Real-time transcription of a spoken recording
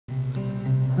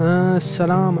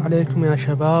السلام عليكم يا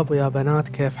شباب ويا بنات،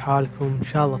 كيف حالكم؟ إن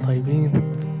شاء الله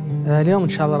طيبين. اليوم إن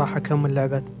شاء الله راح أكمل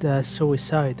لعبة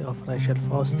سويسايد أوف ريشل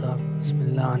فوستر. بسم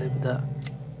الله نبدأ.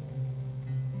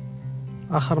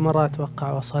 آخر مرة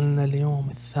أتوقع وصلنا اليوم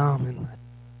الثامن،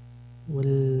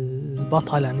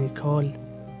 والبطلة نيكول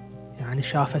يعني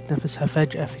شافت نفسها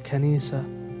فجأة في كنيسة،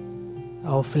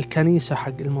 أو في الكنيسة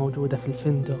حق الموجودة في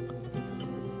الفندق،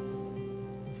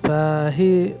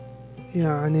 فهي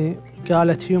يعني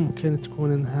قالت يمكن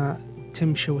تكون إنها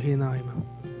تمشي وهي نايمة.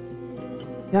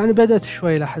 يعني بدأت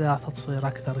شوي الأحداث تصير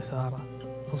أكثر إثارة،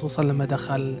 خصوصا لما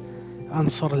دخل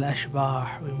عنصر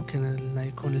الأشباح، ويمكن إنه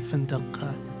يكون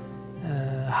الفندق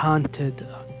هانتد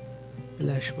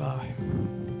بالأشباح.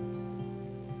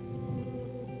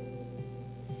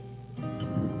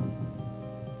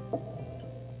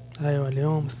 أيوة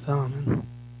اليوم الثامن.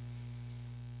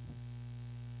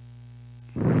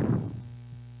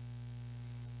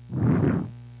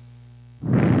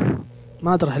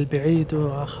 ما أدري هل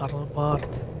بعيده آخر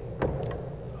بارت.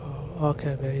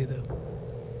 أوكي بعيده،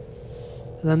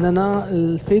 لأن أنا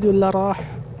الفيديو اللي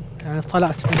راح يعني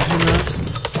طلعت من هنا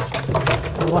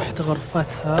ورحت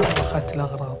غرفتها وأخذت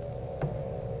الأغراض.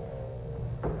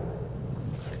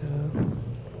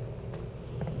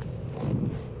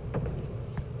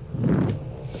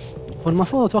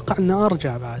 والمفروض أتوقع إني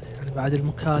أرجع بعد، يعني بعد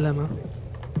المكالمة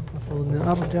المفروض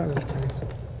إني أرجع للكنيسة،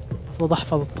 المفروض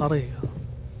أحفظ الطريق.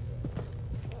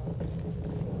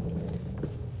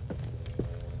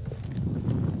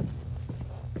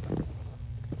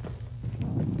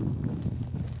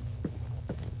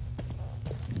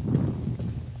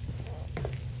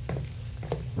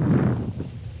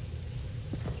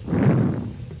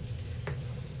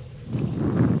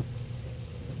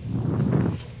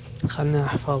 خلني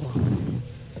أحفظها.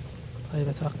 طيب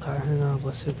أتوقع هنا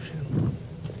الريسبشن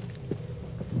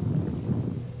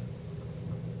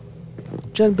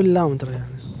جنب اللاوندري يعني.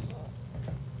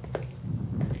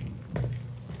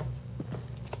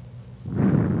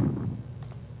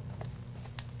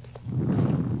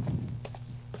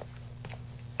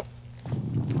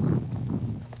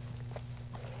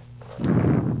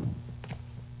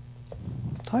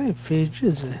 طيب في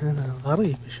جزء هنا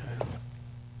غريب شوي.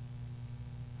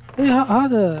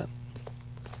 ايه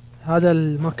هذا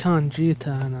المكان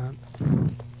جيته انا،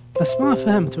 بس ما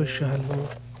فهمت وش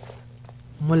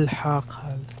ملحق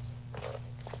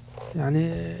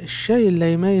يعني الشيء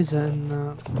اللي يميزه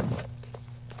ان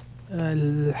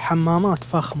الحمامات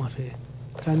فخمة فيه،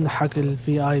 كأنه حق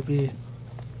الVIP.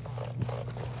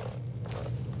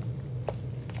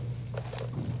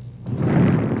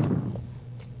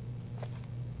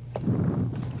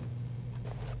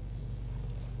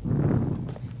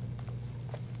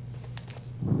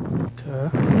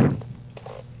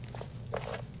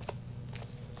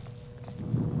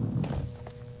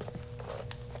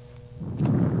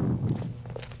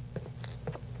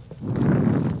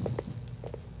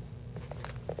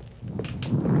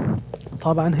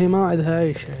 طبعا هي ما عندها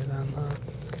اي شيء، لانها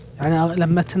يعني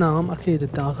لما تنام اكيد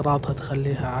انت اغراضها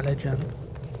تخليها على جنب،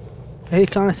 فهي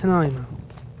كانت نايمة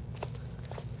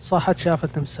صاحت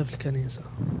شافت نفسها في الكنيسة.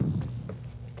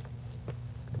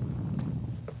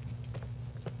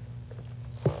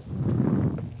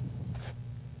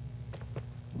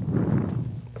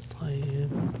 طيب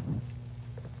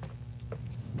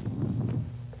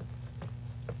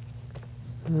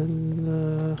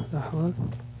لحظة،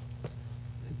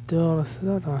 الدور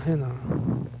الثالث هنا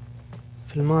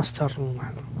في الماستر روم.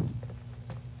 احنا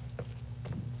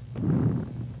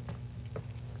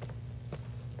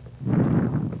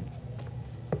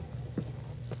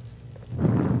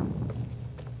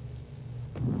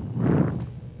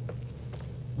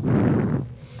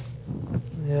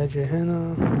يجي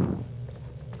هنا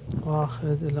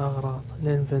واخذ الاغراض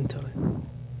الانفنتوري.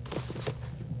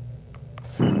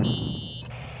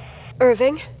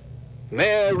 Irving?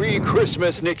 Merry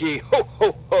Christmas, Nikki! Ho, ho,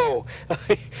 ho!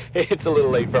 It's a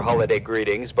little late for holiday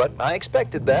greetings, but I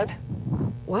expected that.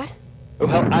 What?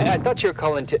 Well, I thought you were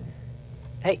calling to...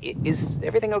 Hey, is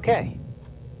everything okay?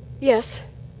 Yes.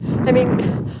 I mean,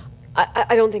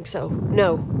 I don't think so. No.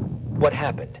 What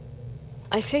happened?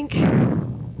 I think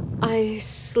I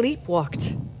sleepwalked.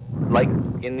 Like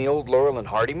in the old Laurel and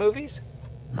Hardy movies?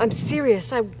 I'm serious.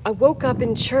 I woke up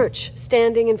in church,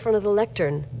 standing in front of the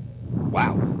lectern.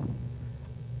 Wow.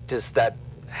 Does that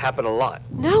happen a lot?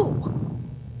 No.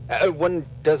 One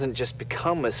doesn't just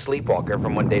become a sleepwalker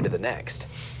from one day to the next.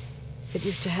 It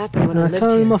used to happen when I lived كان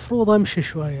here. المفروض امشي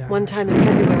شوي يعني. One time in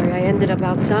February, I ended up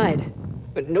outside.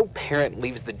 But no parent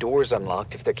leaves the doors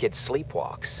unlocked if their kid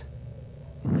sleepwalks.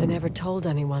 I never told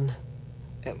anyone.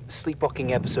 Sleepwalking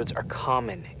episodes are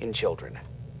common in children.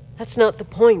 That's not the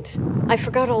point. I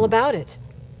forgot all about it.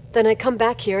 Then I come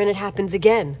back here and it happens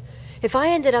again. If I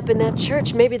ended up in that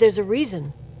church, maybe there's a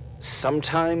reason.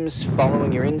 Sometimes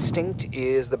following your instinct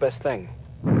is the best thing.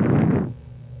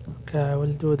 Okay, I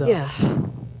will do that. Yeah,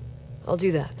 I'll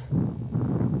do that.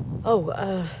 Oh,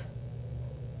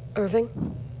 Irving?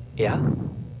 Yeah?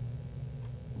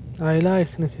 I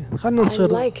like Nikki. خلنا I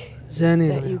نصير like زينين.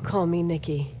 that you call me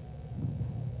Nikki.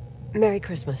 Merry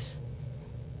Christmas.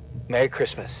 Merry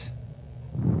Christmas,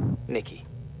 Nikki.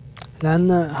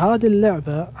 لأن هذه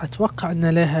اللعبة أتوقع أن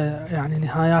لها يعني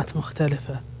نهايات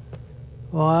مختلفة،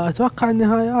 وأتوقع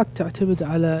النهايات تعتمد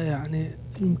على يعني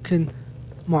يمكن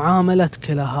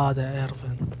معاملتك لهذا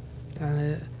إيرفن،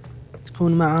 يعني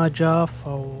تكون معاه جاف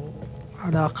أو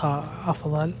علاقة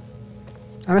أفضل.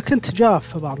 أنا كنت جاف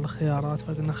في بعض الخيارات،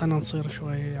 فقلنا خلنا نصير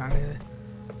شوي يعني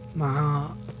مع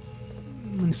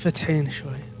منفتحين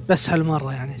شوي، بس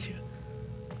هالمرة يعني شو.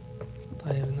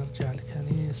 طيب نرجع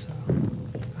الكنيسة.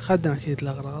 أخذنا أكيد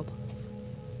الأغراض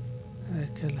هاي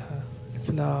كلها،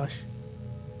 الفلاش،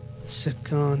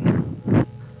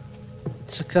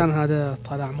 السكان هذا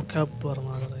طلع مكبر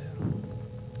ما أدري.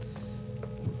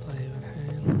 طيب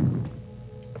الحين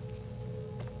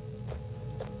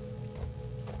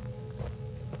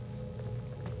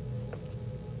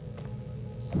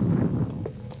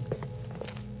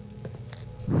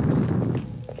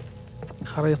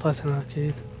خريطتنا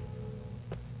أكيد.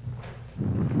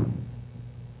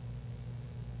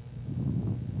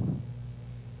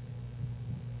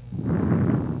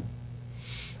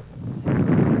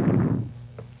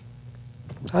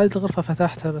 هذه الغرفة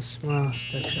فتحتها بس ما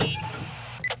استكشفت.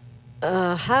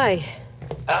 Hi.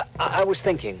 I was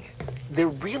thinking, there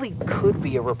really could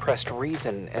be a repressed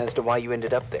reason as to why you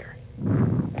ended up there.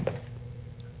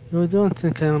 You don't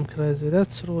think I'm crazy.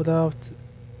 Let's rule out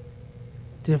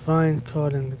divine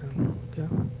calling then. Okay.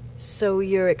 So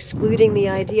you're excluding the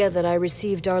idea that I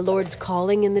received our Lord's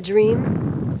calling in the dream?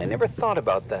 I never thought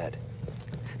about that.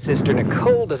 Sister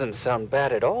Nicole doesn't sound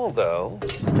bad at all, though.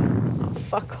 Oh,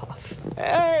 fuck off.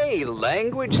 Hey,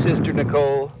 language, Sister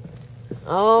Nicole.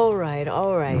 All right,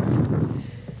 all right.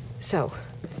 So,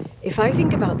 if I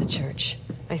think about the church,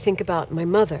 I think about my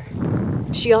mother.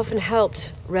 She often helped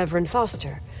Reverend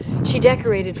Foster. She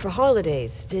decorated for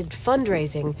holidays, did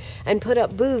fundraising, and put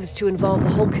up booths to involve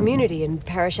the whole community in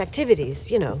parish activities,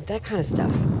 you know, that kind of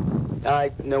stuff. I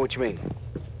know what you mean.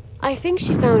 I think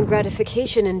she found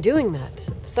gratification in doing that,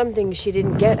 something she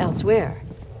didn't get elsewhere,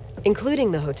 including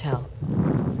the hotel.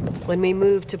 When we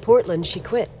moved to Portland, she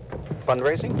quit.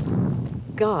 Fundraising?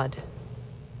 God.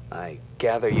 I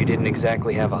gather you didn't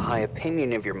exactly have a high opinion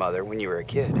of your mother when you were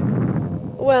a kid.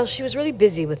 Well, she was really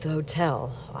busy with the hotel.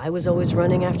 I was always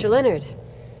running after Leonard.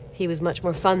 He was much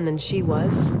more fun than she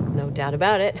was, no doubt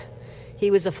about it.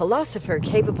 He was a philosopher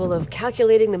capable of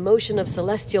calculating the motion of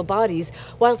celestial bodies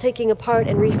while taking apart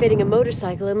and refitting a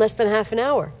motorcycle in less than half an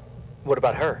hour. What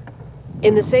about her?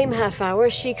 In the same half hour,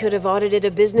 she could have audited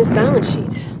a business balance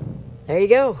sheet. There you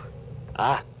go.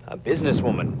 Ah, a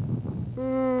businesswoman.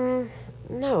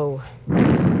 No.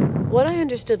 What I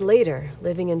understood later,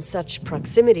 living in such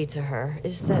proximity to her,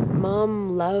 is that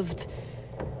Mom loved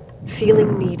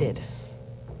feeling needed.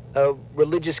 A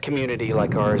religious community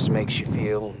like ours makes you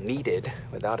feel needed,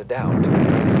 without a doubt.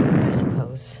 I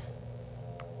suppose.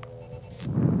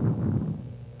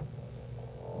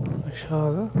 إيش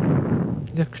هذا؟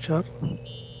 lecture.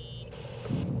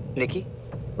 Nikki?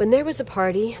 When there was a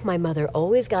party, my mother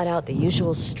always got out the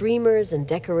usual streamers and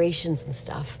decorations and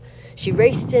stuff. She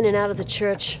raced in and out of the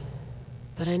church,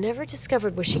 but I never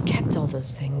discovered where she kept all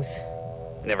those things.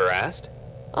 Never asked?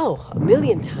 Oh, a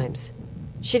million times.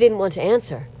 She didn't want to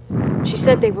answer. She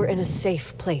said they were in a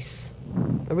safe place.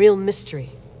 A real mystery.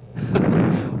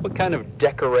 What kind of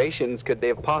decorations could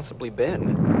they have possibly been?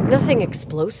 Nothing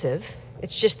explosive.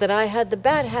 It's just that I had the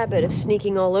bad habit of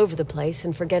sneaking all over the place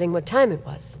and forgetting what time it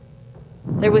was.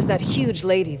 There was that huge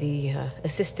lady, the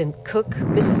assistant cook,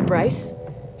 Mrs. Bryce.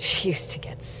 She used to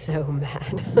get so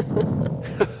mad.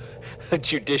 A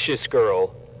judicious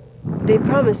girl. They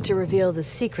promised to reveal the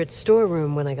secret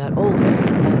storeroom when I got older,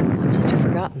 but I must have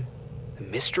forgotten. The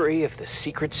mystery of the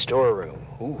secret storeroom.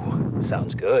 Ooh,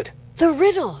 sounds good. The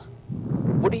riddle!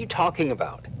 What are you talking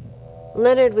about?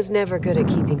 Leonard was never good at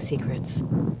keeping secrets,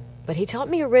 but he taught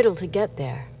me a riddle to get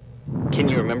there. Can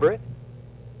you remember it?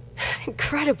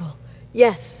 Incredible.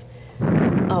 Yes.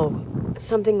 Oh,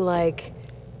 something like,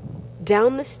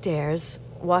 down the stairs,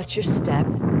 watch your step,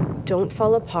 don't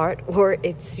fall apart or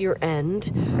it's your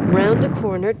end, round a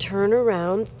corner, turn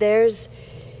around, there's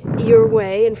your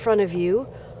way in front of you.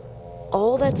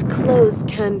 All that's closed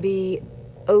can be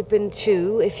open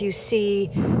too if you see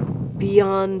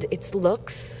beyond its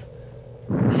looks.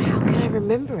 But how can I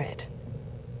remember it?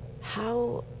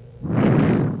 How...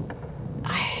 it's...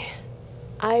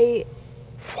 I...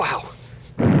 Wow.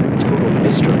 Total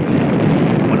mystery.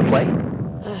 Want to play?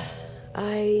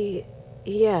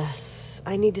 Yes,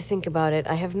 I need to think about it.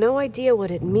 I have no idea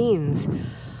what it means.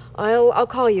 I'll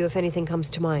call you if anything comes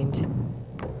to mind.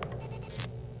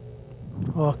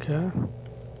 اوكي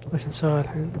وش نسوي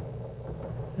الحين؟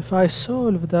 If I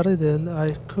solve the riddle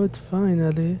I could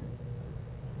finally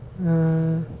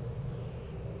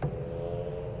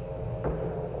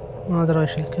ما ادري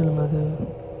ايش الكلمة ذي.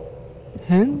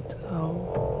 Hint او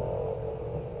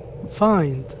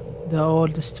find the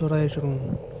old storage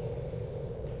room.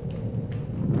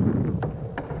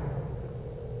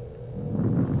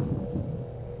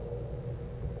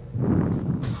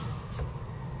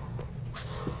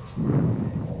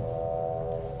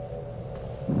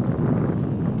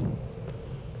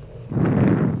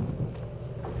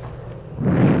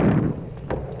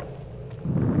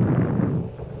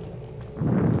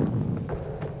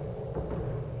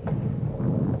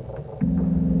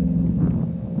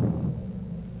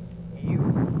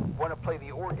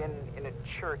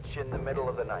 Church in the middle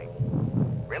of the night.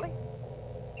 Really?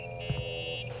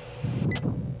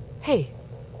 Hey,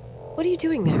 what are you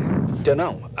doing there?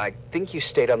 Dunno. I think you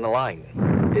stayed on the line.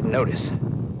 Didn't notice.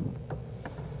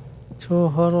 To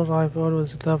horror I've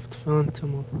always loved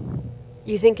Phantom.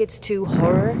 You think it's too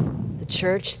horror? The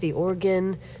church, the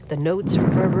organ, the notes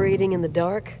reverberating in the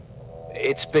dark?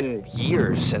 It's been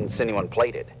years since anyone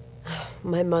played it.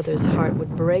 My mother's heart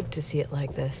would break to see it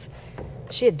like this.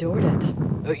 She adored it.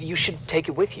 You should take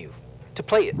it with you. To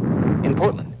play it. In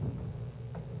Portland.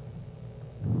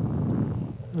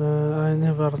 I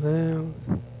never learned.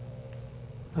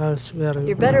 I swear you.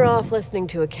 You're better off listening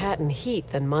to a cat in heat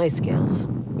than my scales.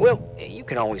 Well, you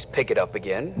can always pick it up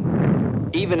again.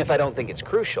 Even if I don't think it's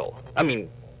crucial. I mean,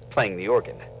 playing the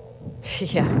organ.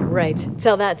 Yeah, right.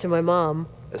 Tell that to my mom.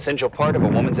 Essential part of a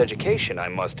woman's education, I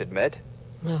must admit.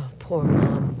 Oh, poor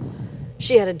mom.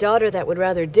 She had a daughter that would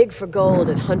rather dig for gold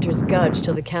at Hunter's Gulch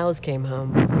till the cows came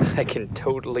home. I can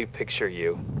totally picture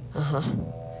you. Uh-huh.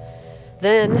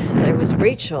 Then there was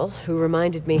Rachel, who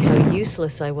reminded me how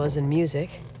useless I was in music.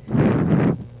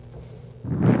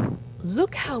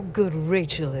 Look how good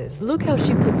Rachel is. Look how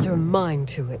she puts her mind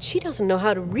to it. She doesn't know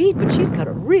how to read, but she's got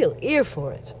a real ear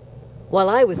for it. While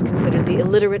I was considered the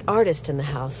illiterate artist in the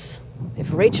house.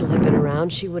 If Rachel had been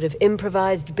around, she would have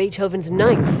improvised Beethoven's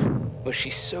Ninth. Was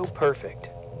she so perfect?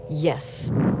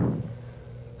 Yes.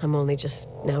 I'm only just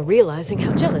now realizing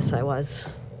how jealous I was.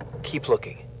 Keep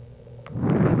looking.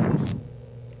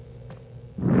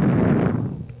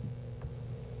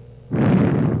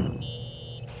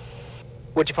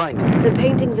 What'd you find? The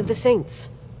paintings of the saints.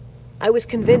 I was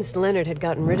convinced Leonard had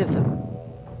gotten rid of them.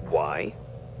 Why?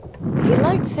 He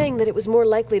liked saying that it was more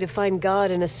likely to find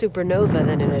God in a supernova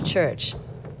than in a church.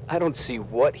 I don't see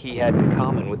what he had in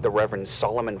common with the Reverend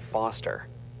Solomon Foster.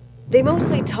 They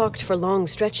mostly talked for long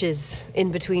stretches in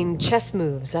between chess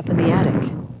moves up in the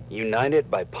attic. United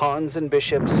by pawns and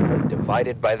bishops, but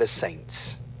divided by the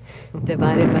saints.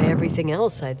 Divided by everything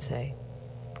else, I'd say.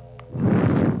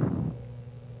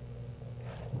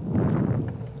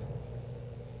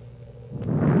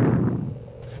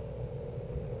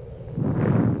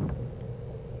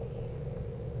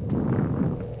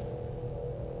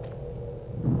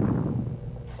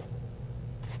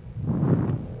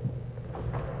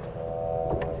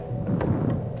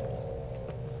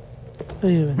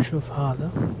 طيب نشوف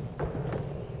هذا.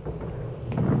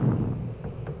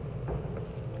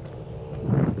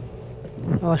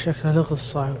 هذا شكله لغز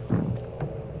صعب.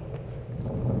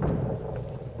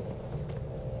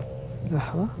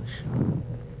 لحظة.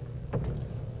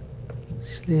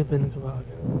 Sleeping bag.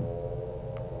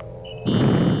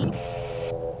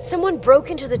 Someone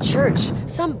broke into the church.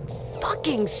 Some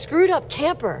fucking screwed up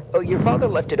camper. Oh, your father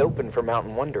left it open for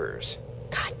mountain wanderers.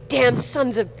 Goddamn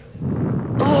sons of...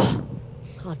 Oh!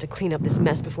 I'll have to clean up this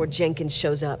mess before Jenkins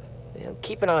shows up. Yeah,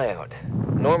 keep an eye out.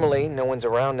 Normally, no one's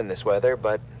around in this weather,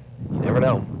 but you never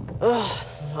know. Ugh,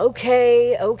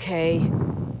 okay.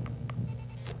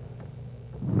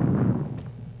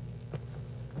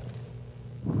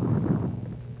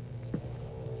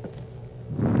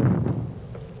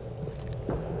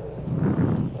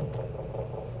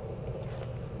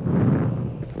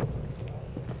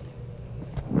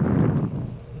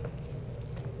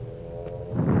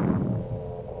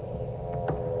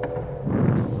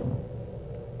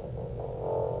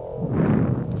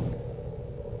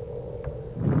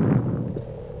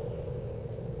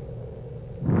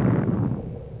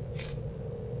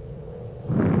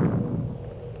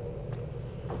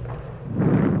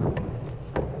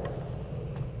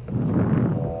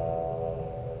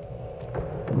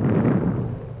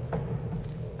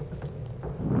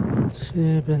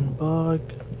 سليبن باج.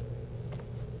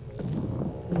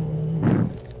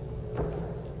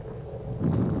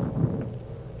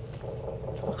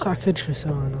 اتوقع كل شي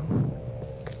سوينا.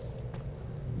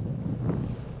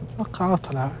 اتوقع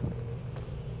اطلع.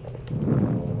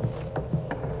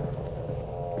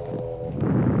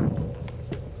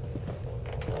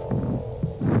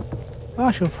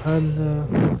 اشوف هل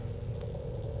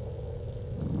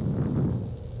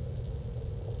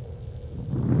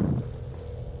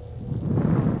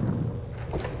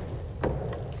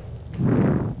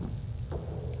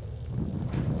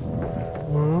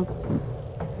ما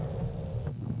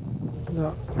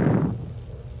لا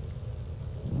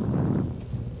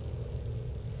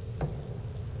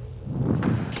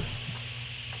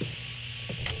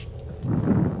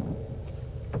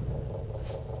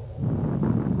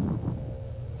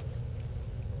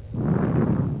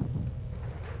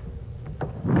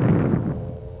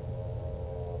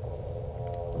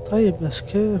طيب بس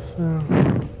كيف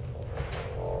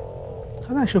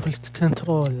خلينا نشوف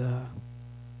الكنترول.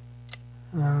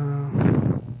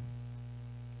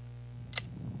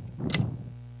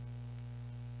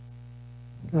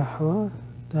 لحظة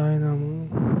داينامو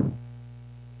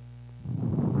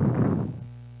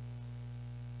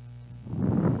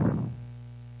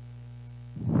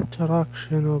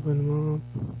تراكشن اوبن ماب.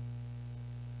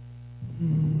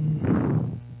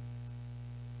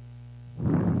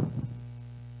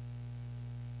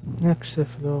 نكس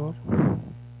فلور.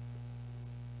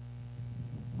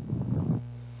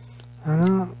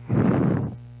 انا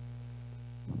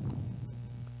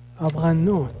ابغى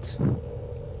النوت.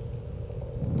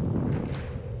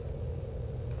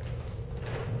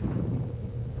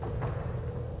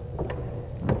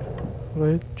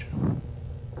 ريج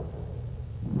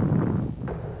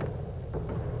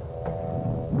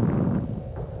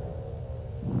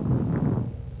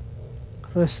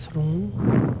ريستروم.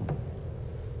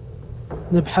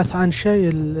 نبحث عن شيء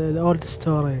الاولد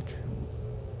ستوريج.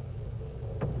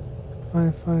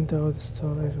 find the old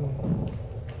storage room.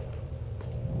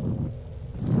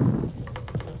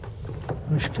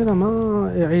 المشكلة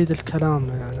ما يعيد الكلام،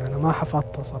 يعني انا ما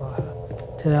حفظته صراحة.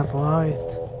 تير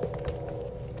رايت.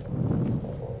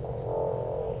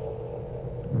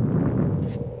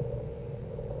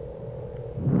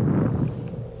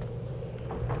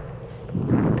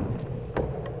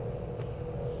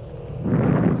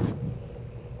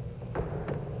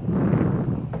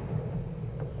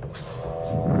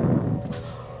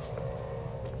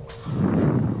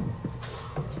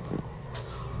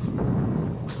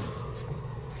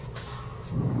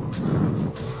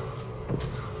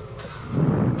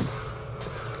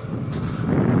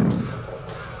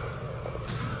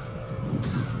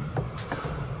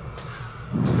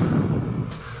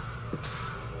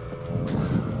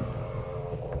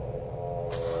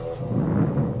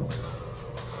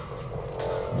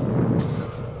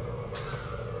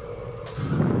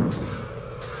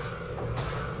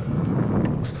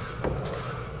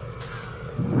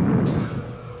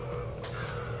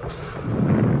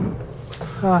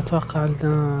 لا اتوقع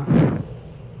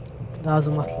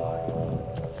لازم اطلع.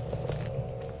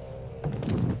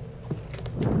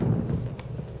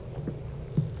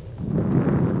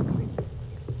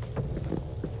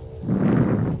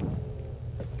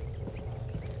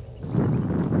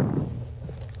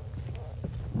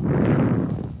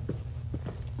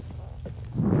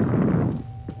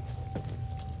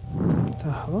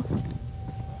 لحظة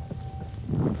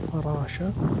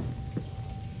فراشة.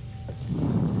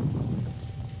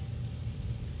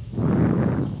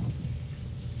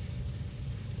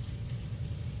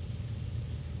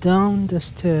 down the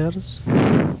stairs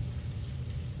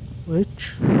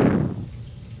which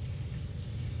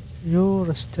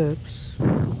your steps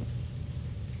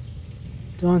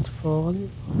don't fall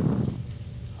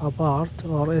apart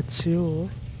or it's your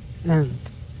end.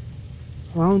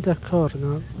 round the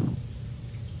corner.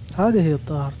 هذه هي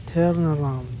الظاهر. turn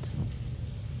around.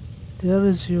 there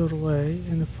is your way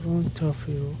in front of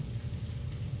you.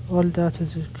 all that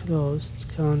is closed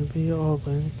can be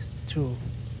opened too.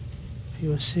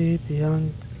 you see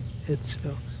beyond its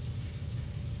locks.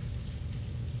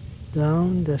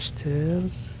 down the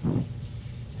stairs.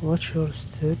 watch your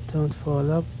step don't fall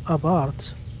apart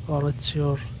or it's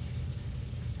your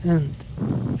end.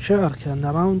 شعر كان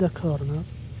around the corner.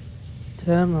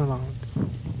 turn around.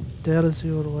 there is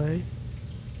your way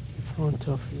in front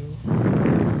of you.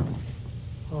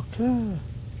 okay.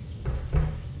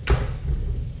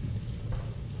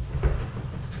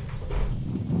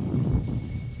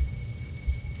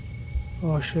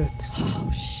 oh shit.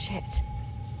 Oh shit.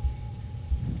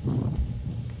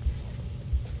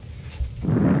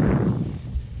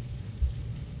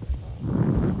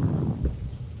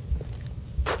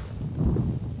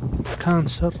 مكان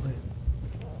سري.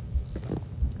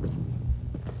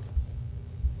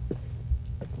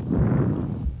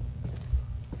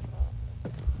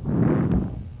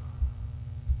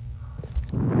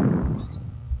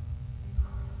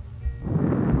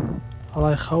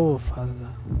 الله يخوف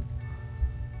هذا.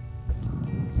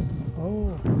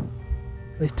 اوه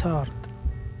ريتارد.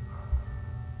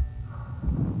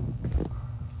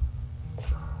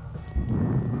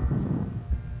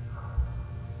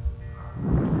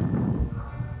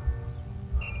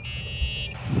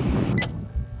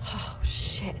 Oh,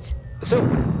 shit. So,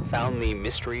 found the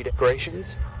mystery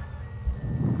decorations?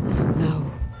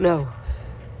 No.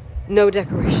 No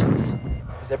decorations.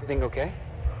 Is everything okay?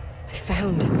 I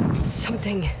found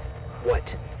something.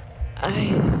 What?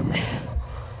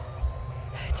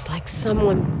 It's like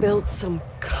someone built some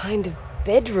kind of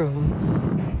bedroom.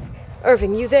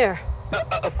 Irving, you there?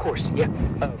 Of course, yeah.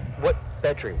 What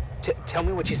bedroom? Tell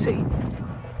me what you see.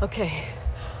 Okay.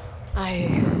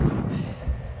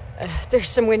 There's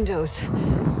some windows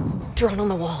drawn on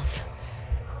the walls.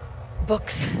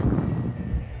 Books.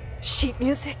 Sheet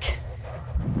music.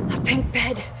 A pink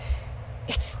bed.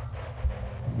 It's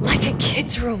like a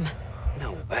kid's room.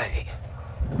 No way.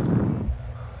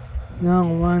 No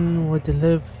one would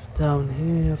live down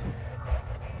here.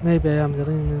 Maybe I am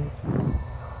dreaming.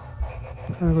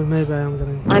 Maybe I am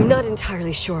dreaming. I'm not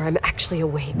entirely sure I'm actually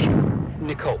awake.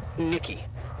 Nikki,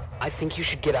 I think you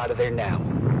should get out of there now.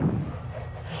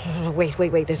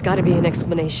 Wait. There's got to be an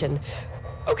explanation.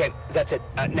 Okay, that's it.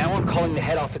 Now I'm calling the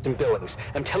head office in Billings.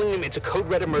 I'm telling them it's a code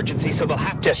red emergency, so they'll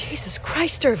have to... Jesus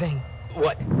Christ, Irving.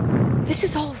 What? This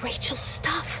is all Rachel's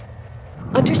stuff.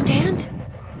 Understand?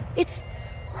 It's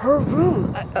her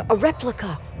room, a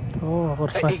replica. Oh,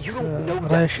 غرفة You don't know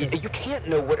راشد. that. You can't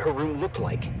know what her room looked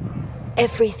like.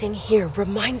 Everything here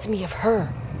reminds me of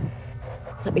her.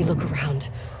 Let me look around.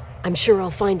 I'm sure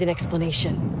I'll find an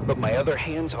explanation. But my other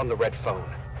hand's on the red phone.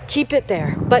 Keep it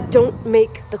there, but don't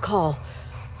make the call.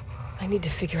 I need to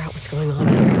figure out what's going on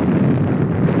here.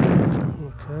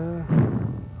 Okay.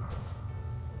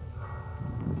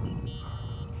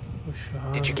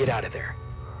 Did you get out of there?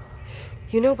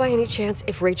 You know by any chance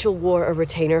if Rachel wore a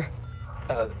retainer?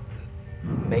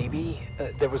 Maybe.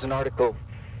 There was an article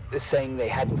saying they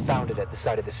hadn't found it at the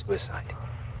site of the suicide.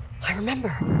 I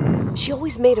remember. She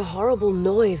always made a horrible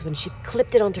noise when she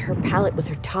clipped it onto her palate with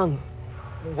her tongue.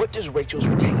 What does Rachel's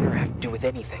retainer have to do with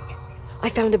anything? I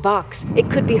found a box. It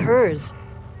could be hers.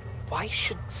 Why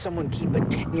should someone keep a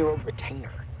 10-year-old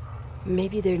retainer?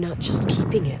 Maybe they're not just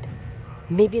keeping it.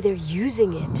 Maybe they're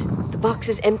using it. The box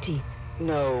is empty.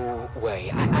 No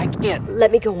way. I can't...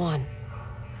 Let me go on.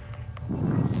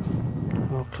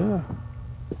 Okay.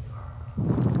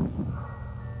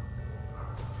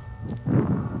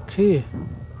 كي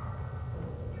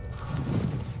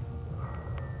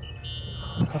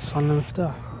حصلنا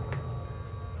مفتاح.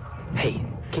 Hey,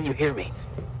 can you hear me?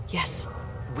 Yes.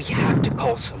 We have to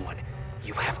call someone.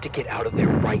 You have to get out of there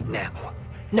right now.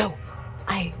 No.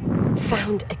 I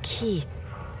found a key.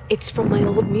 It's from my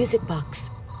old music box.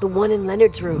 The one in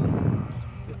Leonard's room.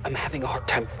 I'm having a hard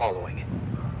time following.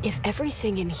 If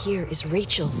everything in here is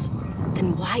Rachel's,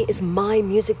 then why is my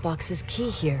music box's key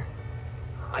here?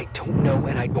 I don't know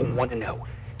and I don't want to know.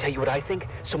 Tell you what I think?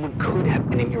 Someone could have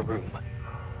been in your room.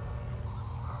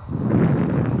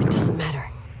 It doesn't matter.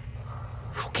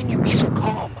 How can you be so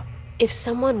calm? If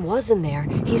someone was in there,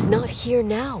 he's not here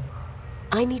now.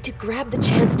 I need to grab the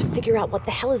chance to figure out what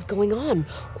the hell is going on,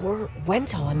 or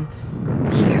went on,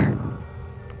 here.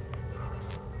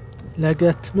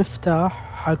 لقيت مفتاح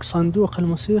حق صندوق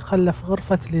الموسيقى اللي في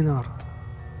غرفة لينارد،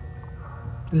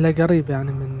 اللي قريب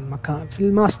يعني من مكان في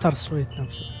الماستر سويت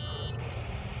نفسه.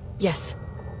 Yes.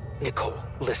 Nicole,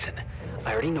 listen.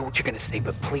 I already know what you're gonna say,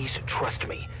 but please trust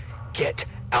me. Get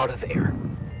out of there.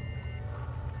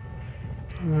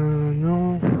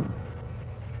 No.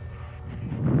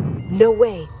 No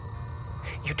way.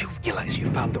 You do realize you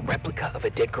found the replica of a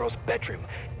dead girl's bedroom.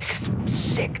 This is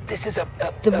sick. This is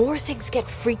The more things get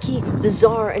freaky,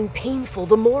 bizarre, and painful,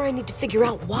 the more I need to figure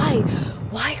out why.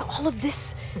 Why all of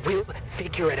this? We'll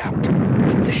figure it out.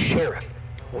 The sheriff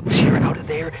will tear out of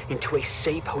there into a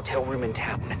safe hotel room in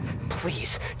town.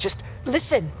 Please, just...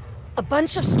 Listen, a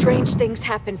bunch of strange things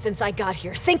happened since I got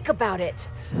here. Think about it.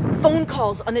 Phone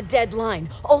calls on a dead line,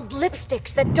 old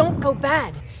lipsticks that don't go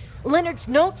bad. Leonard's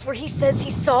notes where he says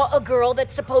he saw a girl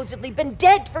that's supposedly been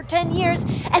dead for 10 years,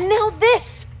 and now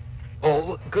this!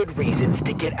 All good reasons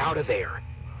to get out of there.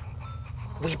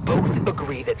 We both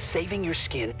agree that saving your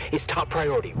skin is top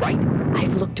priority, right?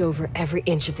 I've looked over every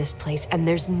inch of this place, and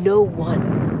there's no one.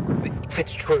 If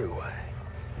it's true,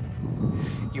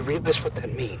 you realize what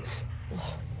that means.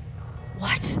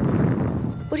 What?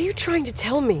 What are you trying to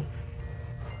tell me?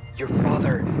 Your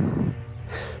father...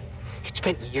 he'd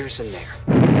spent years in there.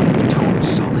 Total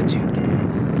solitude.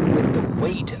 With the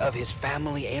weight of his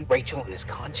family and Rachel on his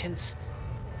conscience.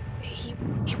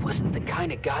 He wasn't the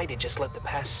kind of guy to just let the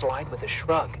past slide with a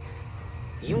shrug.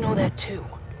 You know that too.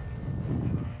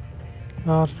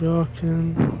 You're joking.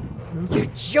 You're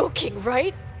joking,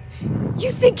 right?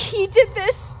 You think he did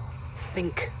this?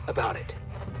 Think about it.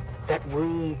 That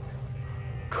room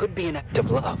could be an act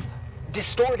of love.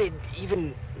 Distorted,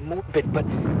 even morbid, but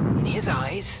in his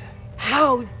eyes...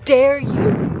 How dare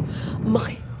you?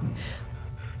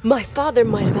 My father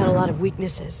might have had a lot of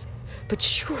weaknesses, but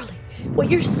surely what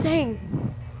you're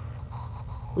saying...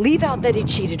 Leave out that he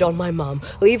cheated on my mom.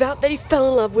 Leave out that he fell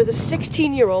in love with a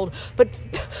 16-year-old, but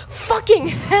fucking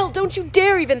hell, don't you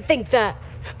dare even think that!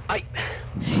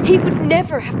 He would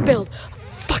never have built a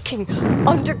fucking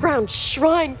underground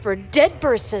shrine for a dead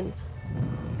person.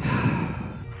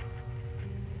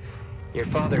 Your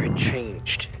father had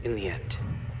changed in the end.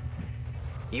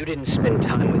 You didn't spend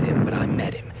time with him, but I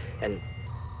met him, and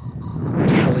I'm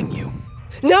telling you.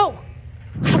 No!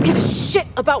 I don't give a shit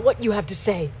about what you have to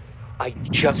say. I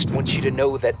just want you to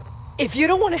know that... If you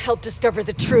don't want to help discover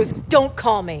the truth, don't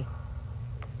call me.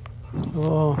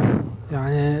 اوه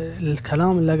يعني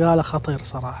الكلام اللي قاله خطير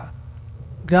صراحة.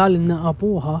 قال ان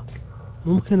ابوها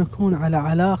ممكن يكون على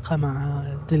علاقة مع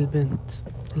دي البنت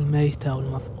الميتة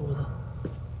والمفقودة.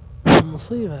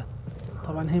 مصيبة.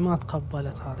 طبعا هي ما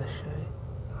تقبلت هذا الشيء.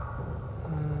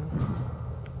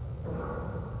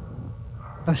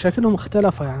 شكلهم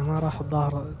اختلفوا يعني ما راح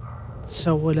الظاهر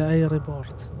تسوي له اي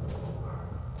ريبورت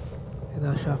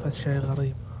اذا شافت شيء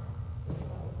غريب.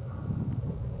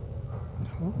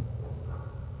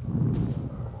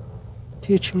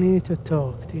 teach me to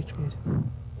talk teach me to...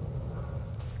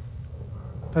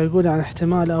 فيقول عن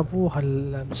احتمال ابوها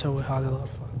اللي مسوي هذه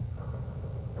الغرفة.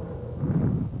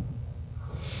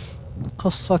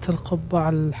 قصة القبعة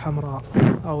الحمراء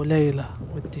او ليلى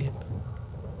والديب.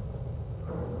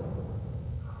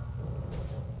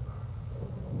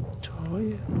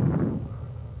 شوية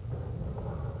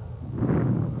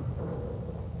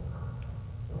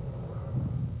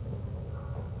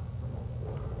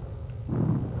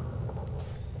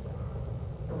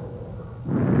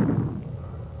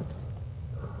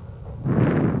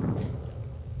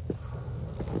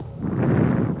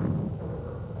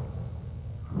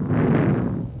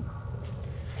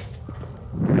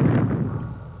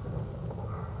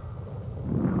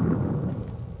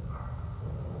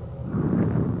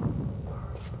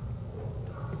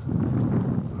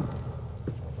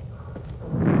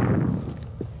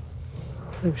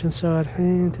طيب شو نسوي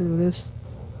الحين to list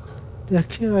the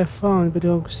key I found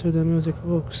belongs to the music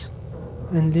books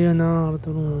in Leonard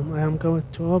room. I am going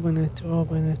to open it.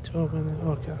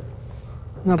 Okay.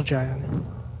 نرجع يعني.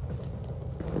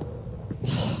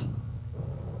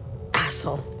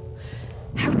 Asshole.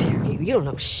 How dare you? You don't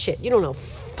know shit. You don't know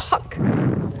fuck.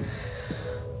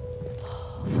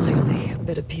 Finally, a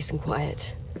bit of peace and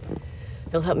quiet.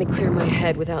 It'll help me clear my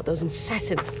head without those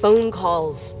incessant phone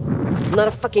calls. I'm not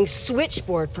a fucking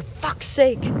switchboard, for fuck's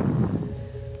sake.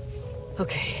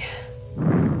 Okay,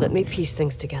 let me piece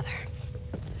things together.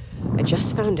 I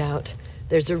just found out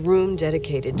there's a room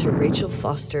dedicated to Rachel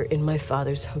Foster in my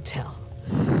father's hotel.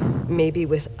 Maybe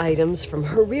with items from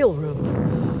her real room.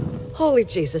 Holy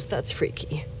Jesus, that's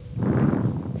freaky.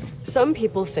 Some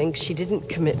people think she didn't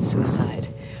commit suicide,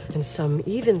 and some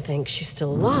even think she's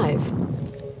still alive.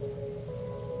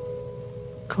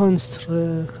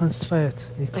 Constraint.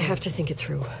 I have to think it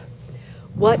through.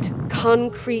 What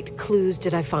concrete clues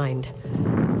did I find?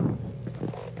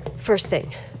 First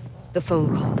thing, the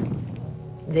phone call.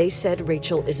 They said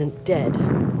Rachel isn't dead.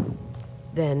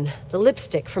 Then the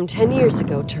lipstick from 10 years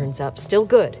ago turns up, still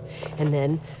good. And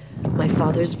then my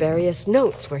father's various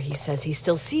notes where he says he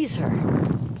still sees her.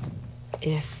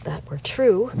 If that were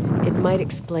true, it might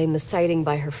explain the sighting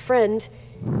by her friend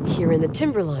here in the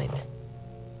timberline.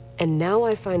 And now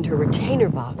I find her retainer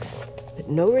box, but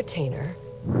no retainer.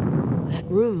 That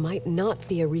room might not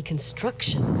be a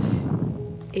reconstruction.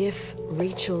 If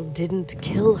Rachel didn't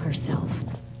kill herself,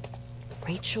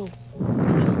 Rachel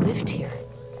could have lived here.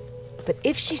 But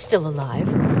if she's still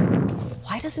alive,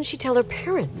 why doesn't she tell her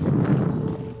parents?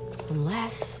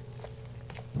 Unless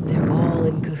they're all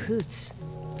in cahoots.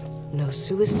 No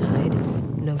suicide,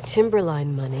 no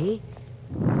timberline money.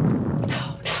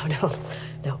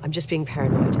 No, I'm just being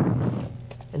paranoid.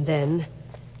 And then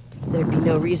there'd be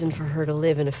no reason for her to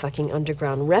live in a fucking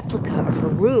underground replica of her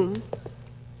room.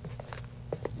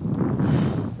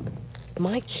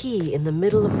 My key in the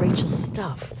middle of Rachel's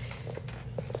stuff.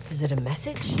 Is it a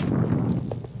message?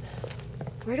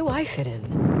 Where do I fit in?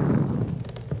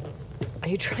 Are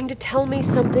you trying to tell me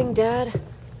something, Dad?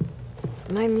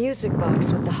 My music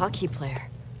box with the hockey player.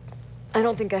 I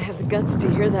don't think I have the guts to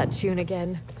hear that tune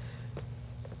again.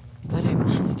 But I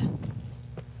must.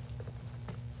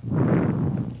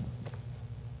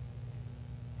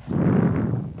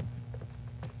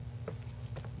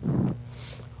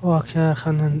 اوكي،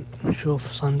 خلنا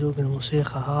نشوف صندوق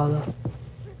الموسيقى هذا.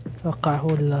 اتوقع هو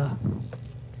اللي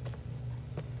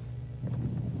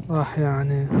راح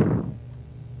يعني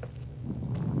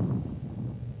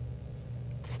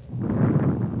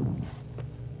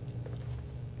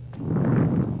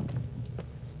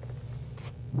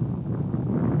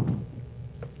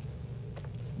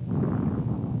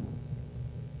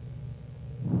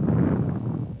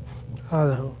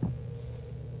هذا هو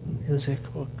ميوزك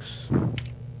بوكس.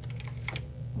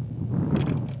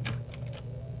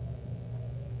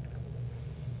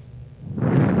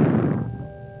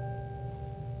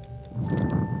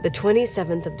 The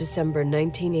 27th of December,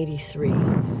 1983.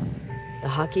 The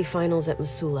hockey finals at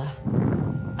Missoula.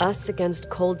 Us against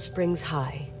Cold Springs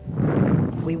High.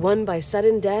 We won by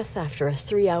sudden death after a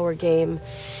 3-hour game,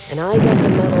 and I got the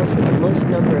medal for the most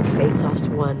number of face-offs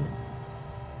won.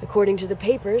 According to the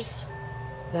papers,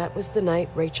 that was the night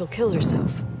Rachel killed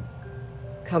herself.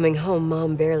 Coming home,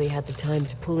 Mom barely had the time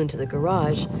to pull into the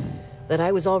garage that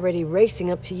I was already racing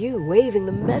up to you, waving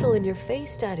the medal in your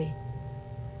face, Daddy.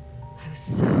 I was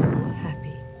so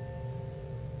happy.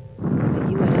 But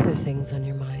you had other things on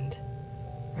your mind,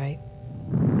 right?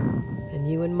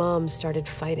 And you and Mom started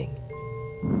fighting.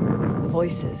 The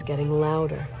voices getting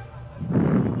louder.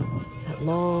 That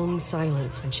long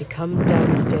silence when she comes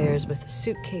down the stairs with the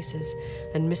suitcases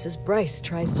and Mrs. Bryce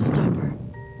tries to stop her.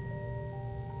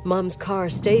 Mom's car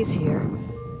stays here,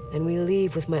 and we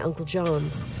leave with my Uncle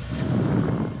John's.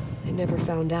 I never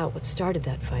found out what started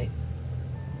that fight.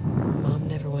 Mom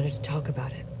never wanted to talk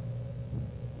about it.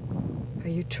 Are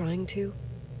you trying to,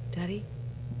 Daddy?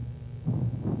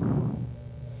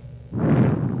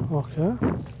 اوكي،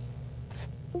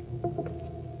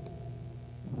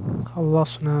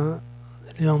 خلصنا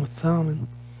اليوم الثامن.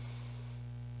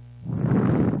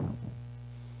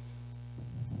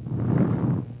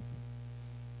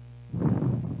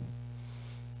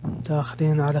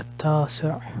 داخلين على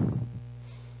التاسع.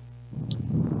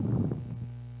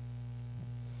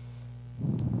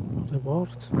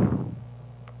 ريبورت.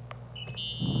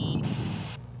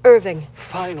 Irving.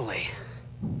 Finally.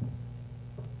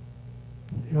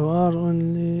 You are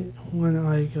only when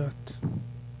I got.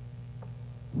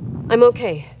 I'm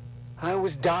okay. I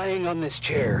was dying on this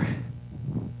chair.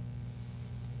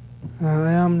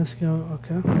 I am this guy.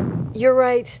 Okay. You're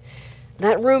right.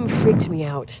 That room freaked me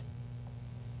out.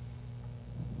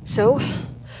 So,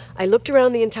 I looked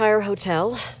around the entire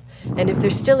hotel, and if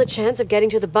there's still a chance of getting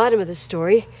to the bottom of this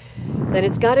story, then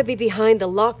it's gotta be behind the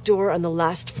locked door on the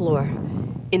last floor,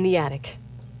 in the attic.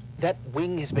 That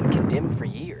wing has been condemned for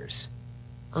years.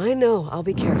 I know, I'll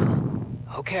be careful.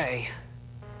 Okay.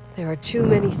 There are too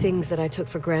many things that I took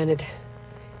for granted.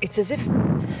 It's as if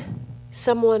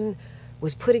someone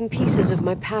was putting pieces of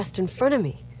my past in front of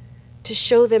me to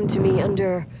show them to me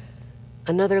under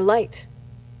another light.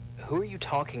 Who are you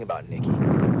talking about, Nikki?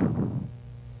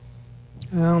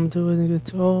 I'm doing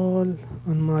it all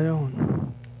on my own.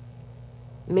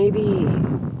 Maybe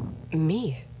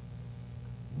me.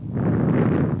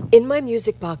 In my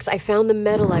music box, I found the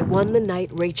medal I won the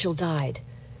night Rachel died.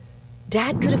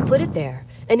 Dad could have put it there,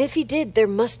 and if he did, there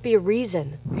must be a reason.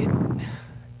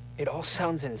 It all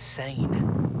sounds insane.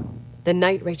 The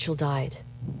night Rachel died.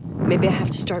 Maybe I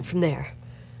have to start from there.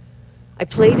 I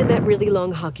played in that really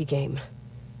long hockey game.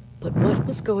 But what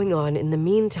was going on in the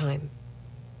meantime?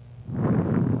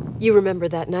 You remember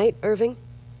that night, Irving?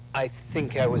 I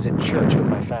think I was at church with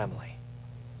my family.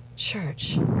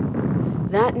 Church.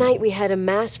 That night we had a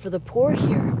mass for the poor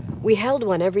here. We held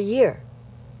one every year.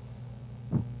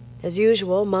 As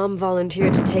usual, Mom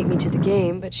volunteered to take me to the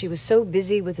game, but she was so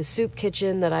busy with the soup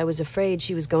kitchen that I was afraid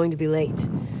she was going to be late.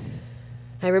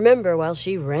 I remember while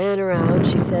she ran around,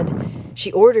 she said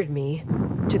she ordered me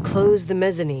to close the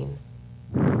mezzanine.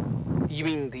 You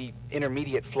mean the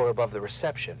intermediate floor above the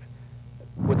reception?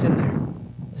 What's in there?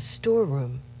 A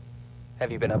storeroom.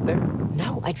 Have you been up there?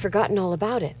 No, I'd forgotten all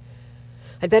about it.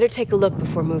 I'd better take a look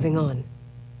before moving on.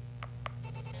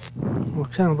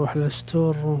 وكان نروح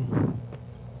للستور روم.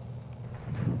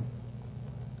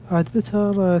 I'd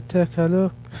better take a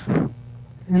look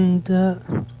in the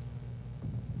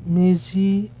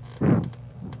mezzanine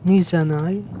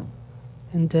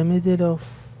in the middle of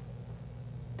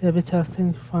the better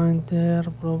thing, find their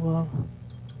proper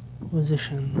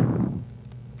position.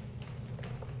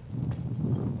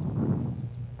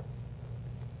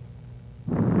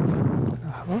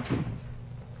 أيوة.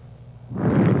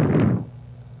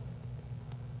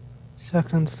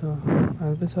 second floor.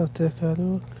 I better take a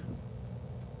look.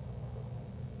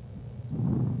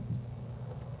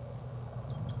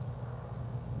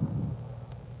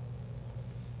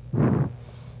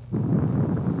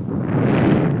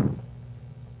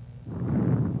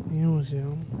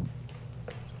 museum.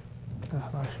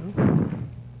 لحظة شوف.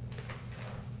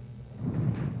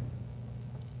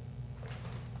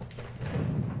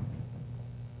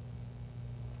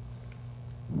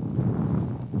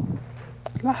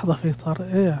 لحظة في طريق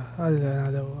ايه هذه اللي انا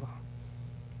ادورها.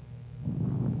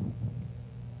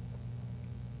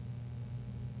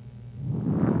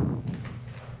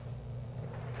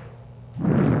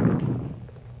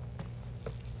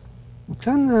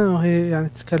 كان وهي يعني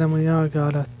تتكلم وياه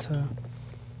قالت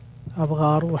ابغى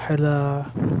اروح الى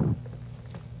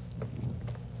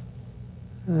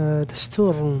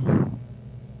الستور روم.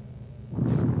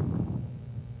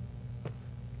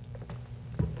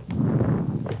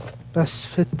 بس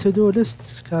في التودو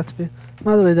ليست كاتبه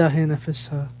ما ادري اذا هي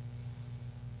نفسها.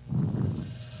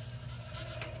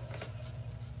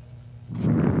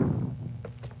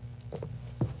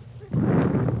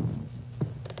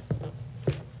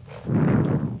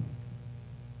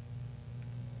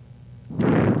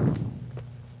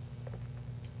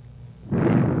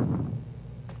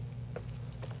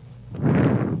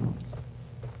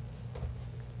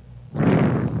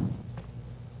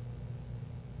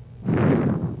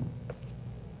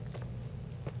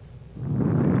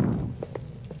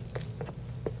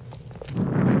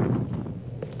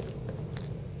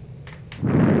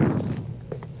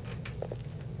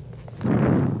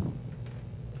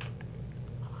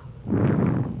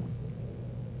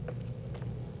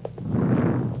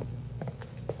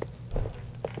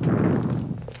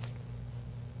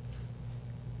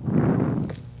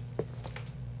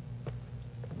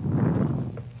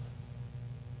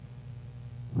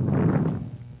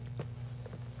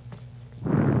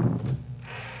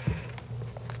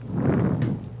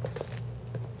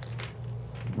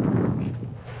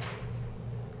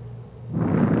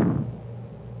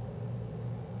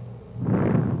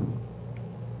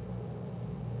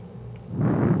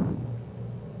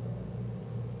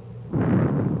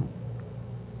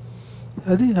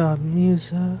 هذه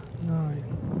ميزة ناين.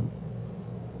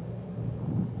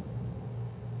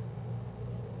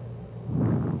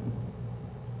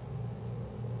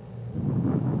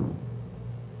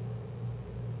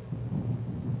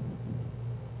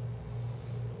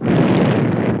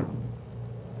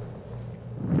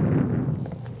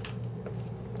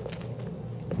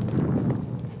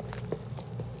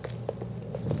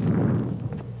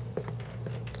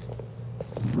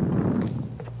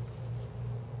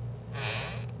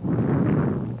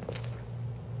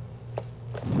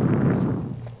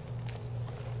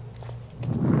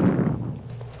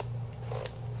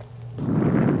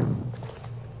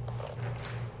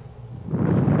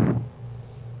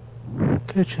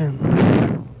 kitchen.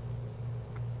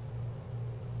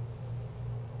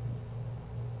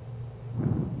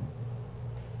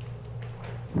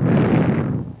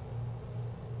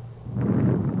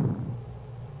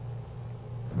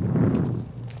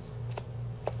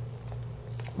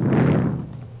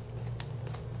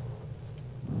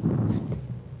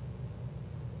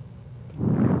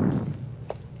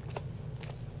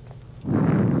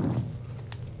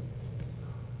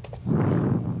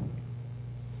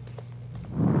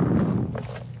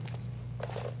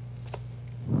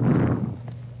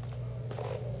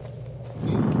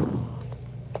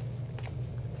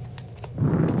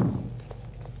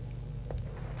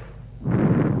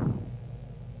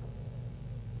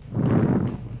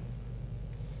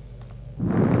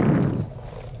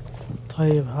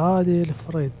 طيب هذه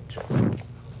الفريج.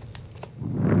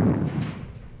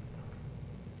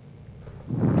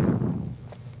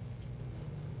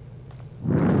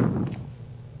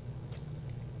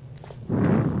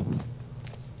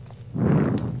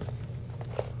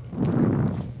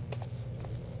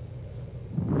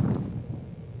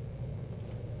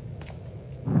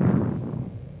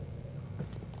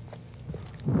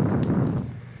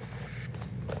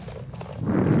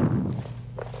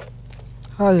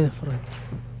 هذه الفريج.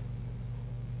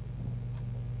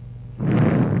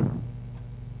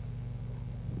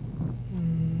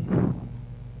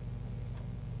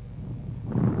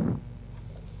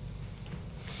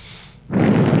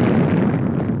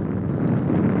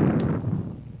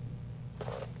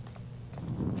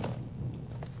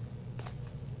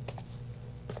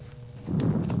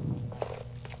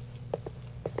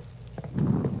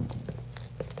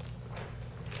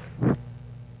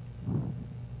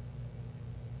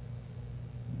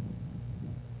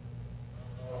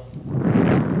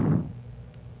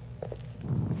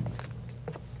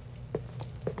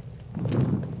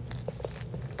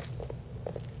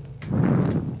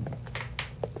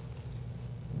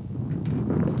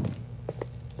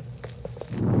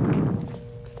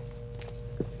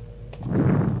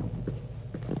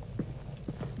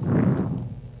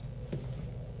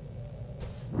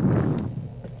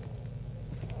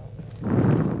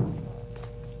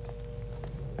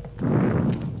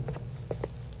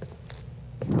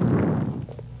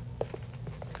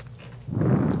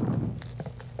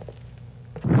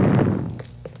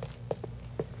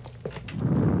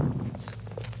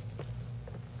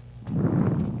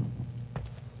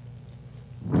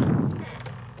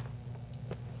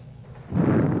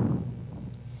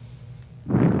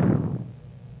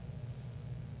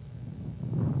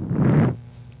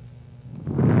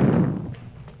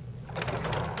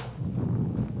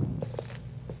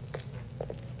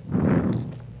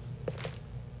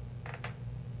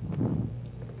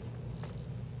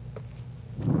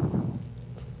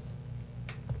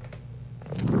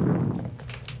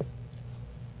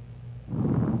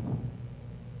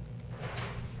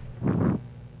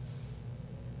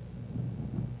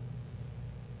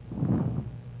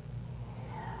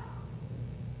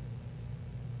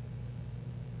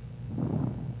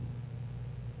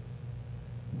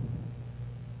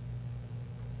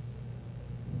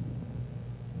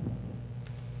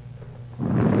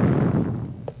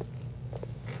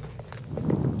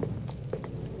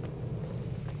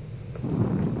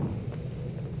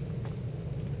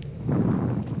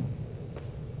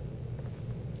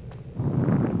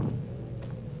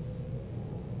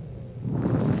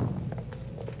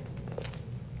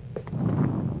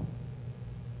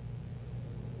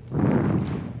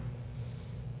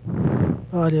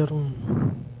 آلي روم.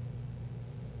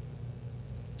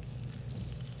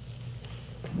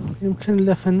 يمكن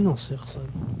له في النص يقصد.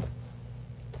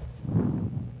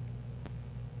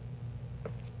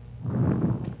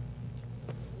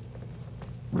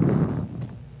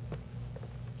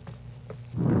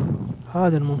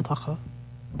 هذه المنطقة،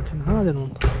 يمكن هذه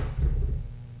المنطقة.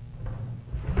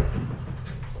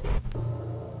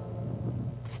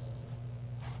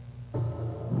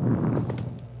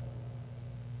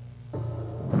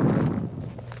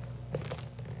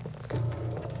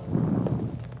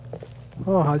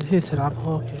 اوه هذه هي تلعب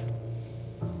هوكي.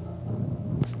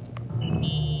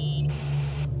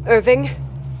 Irving?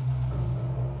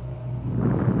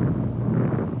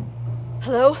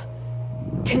 Hello?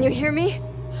 Can you hear me?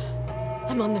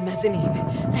 I'm on the mezzanine,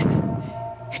 and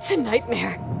it's a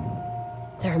nightmare.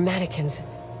 There are mannequins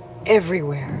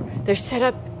everywhere. They're set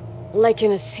up like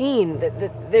in a scene.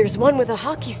 There's one with a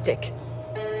hockey stick.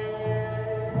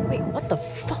 Wait, what the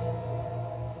fuck?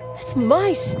 That's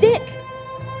my stick!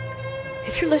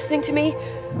 If you're listening to me,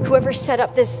 whoever set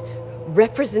up this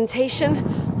representation,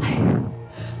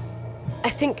 I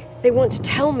think they want to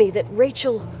tell me that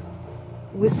Rachel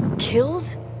was killed?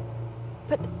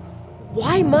 But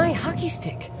why my hockey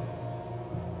stick?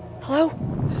 Hello?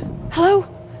 Hello?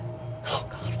 Oh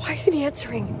God, why isn't he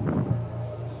answering?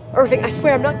 Irving, I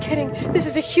swear I'm not kidding. This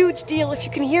is a huge deal. If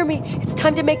you can hear me, it's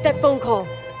time to make that phone call.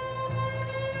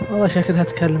 والله شكلها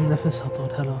تكلم نفسها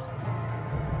طول هالوقت.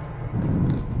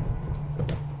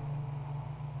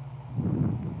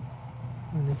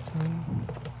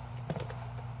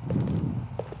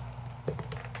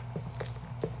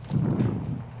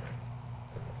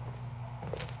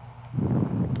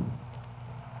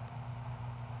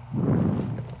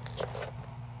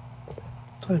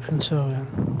 طيب شو نسوي يعني؟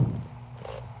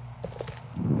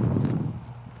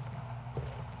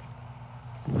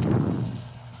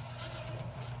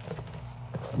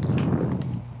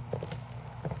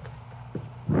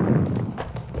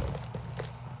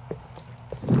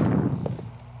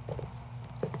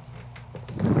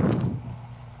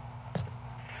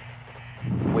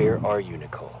 Where are you,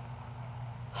 Nicole?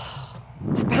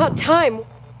 It's about time.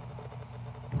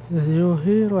 You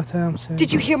hear what I'm saying?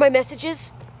 Did you hear my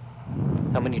messages?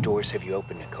 How many doors have you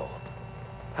opened, Nicole?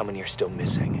 How many are still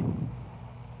missing?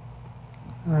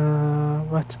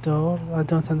 What door? I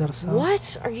don't understand. What?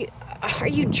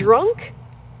 Are you drunk?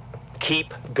 Keep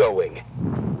going.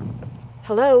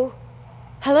 Hello?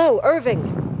 Hello, Irving.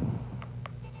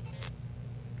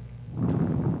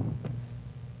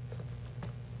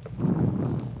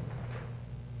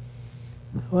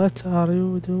 What are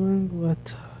you doing?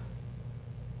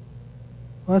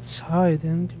 What's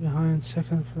hiding behind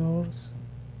second floors?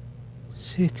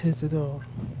 Seated door.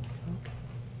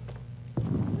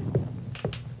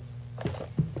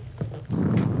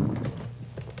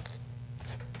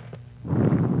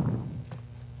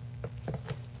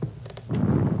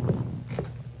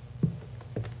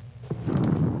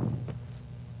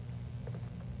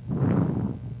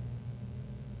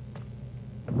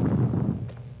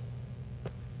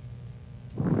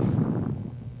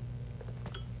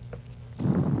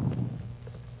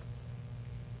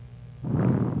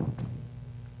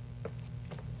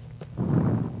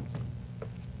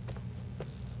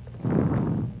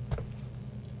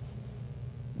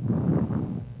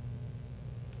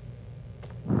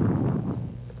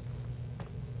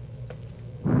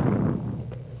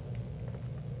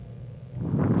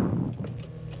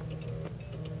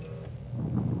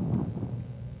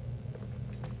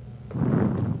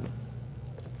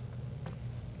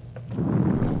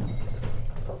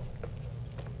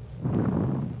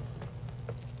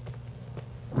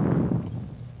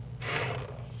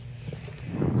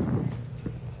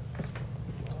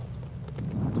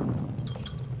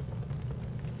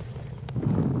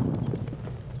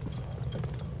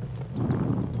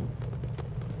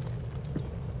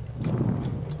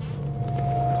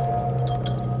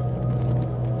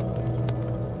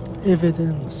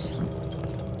 Evidence.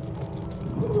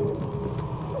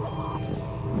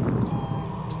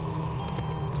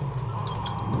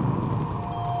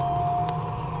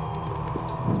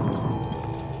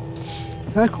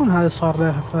 لا يكون هذا صار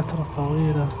لها فترة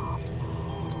طويلة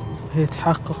وهي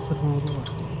تحقق في الموضوع.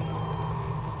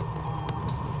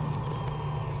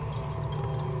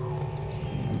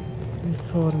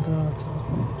 Recall data.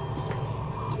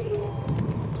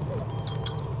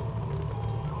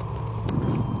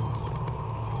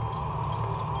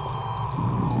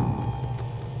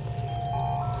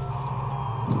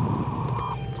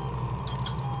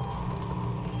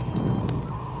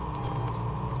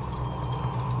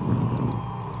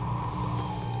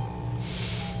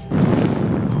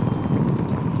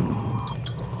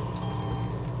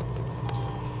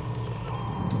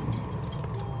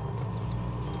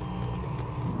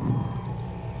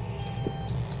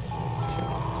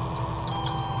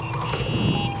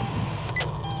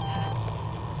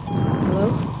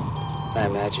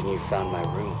 imagine you found my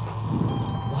room.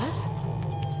 What?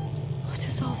 What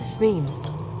does all this mean?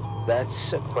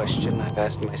 That's a question I've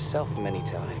asked myself many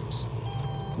times.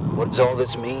 What does all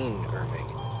this mean, Irving?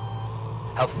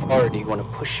 How far do you want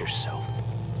to push yourself?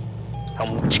 How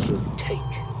much can you take?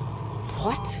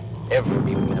 What?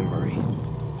 Every memory,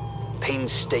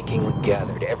 painstakingly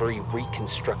gathered, every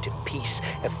reconstructed piece,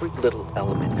 every little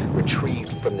element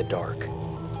retrieved from the dark.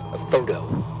 A photo,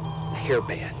 a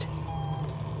hairband,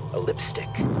 a lipstick.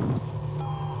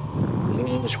 It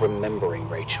means remembering,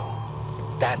 Rachel.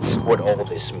 That's what all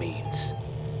this means.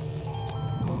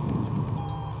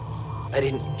 I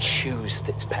didn't choose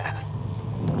this path.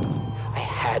 I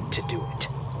had to do it.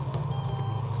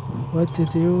 What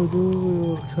did you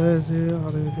do? You're crazy.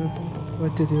 Are you joking?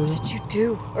 What did you do? What did you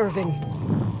do, Irving?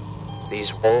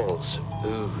 These walls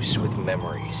ooze with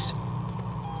memories.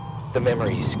 The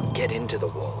memories get into the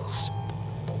walls.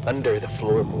 Under the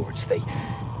floorboards, they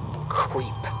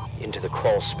creep into the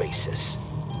crawl spaces.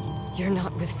 You're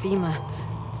not with FEMA.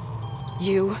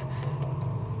 You...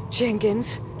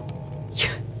 Jenkins...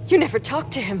 You never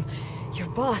talked to him. Your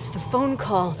boss, the phone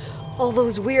call, all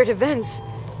those weird events.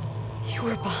 You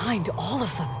were behind all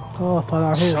of them. Oh,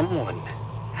 طلع هو. Someone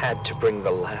had to bring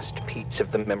the last piece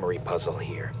of the memory puzzle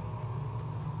here.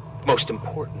 Most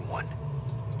important one.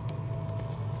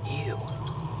 You.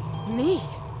 Me?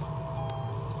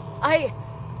 I...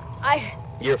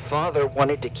 Your father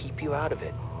wanted to keep you out of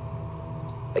it.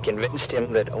 I convinced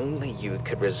him that only you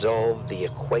could resolve the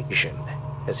equation,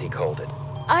 as he called it.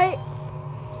 I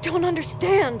don't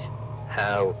understand.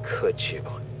 How could you?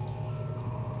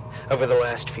 Over the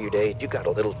last few days, you got a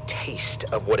little taste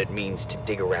of what it means to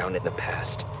dig around in the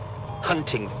past,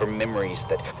 hunting for memories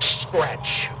that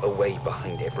scratch away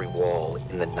behind every wall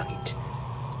in the night.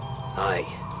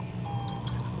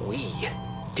 We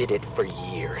did it for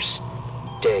years,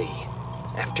 day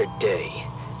after day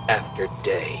after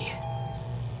day.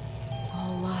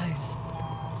 All lies.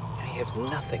 I have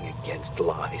nothing against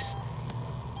lies.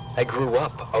 I grew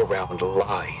up around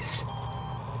lies.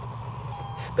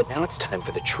 But now it's time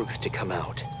for the truth to come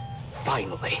out.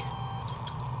 Finally.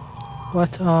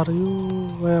 What are you?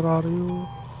 Where are you?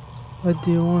 What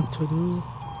do you want to do?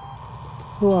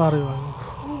 Who are you?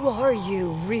 Who are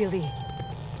you, really?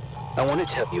 I want to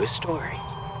tell you a story.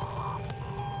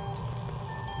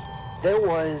 There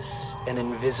was an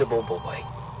invisible boy.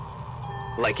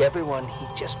 Like everyone, he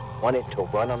just wanted to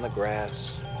run on the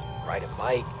grass, ride a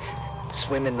bike,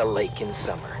 swim in the lake in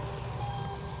summer.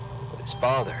 But his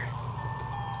father...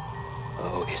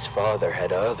 Oh, his father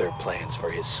had other plans for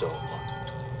his soul.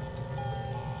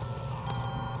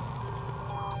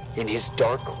 In his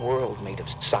dark world made of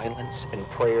silence and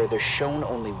prayer, there shone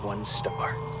only one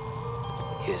star.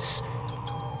 His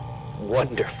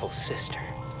wonderful sister.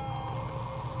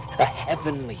 A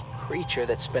heavenly creature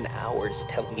that spent hours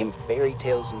telling him fairy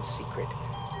tales in secret.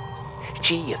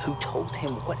 She who told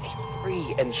him what a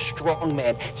free and strong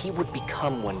man he would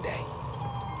become one day.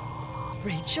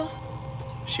 Rachel?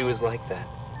 She was like that.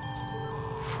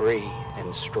 Free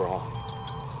and strong.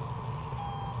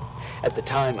 At the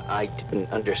time, I didn't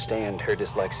understand her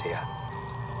dyslexia.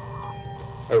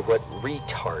 Or what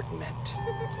retard meant.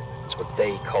 That's what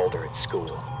they called her at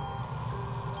school.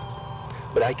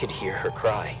 But I could hear her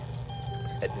cry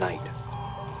at night.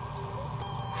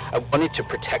 I wanted to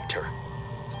protect her.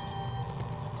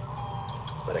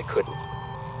 But I couldn't.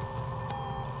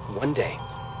 One day,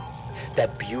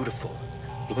 that beautiful,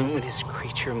 luminous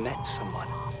creature met someone.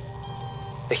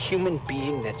 A human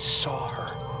being that saw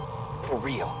her for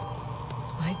real.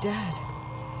 My dad.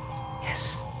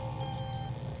 Yes.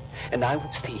 And I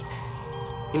was the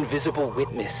invisible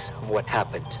witness of what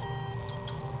happened.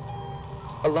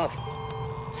 A love.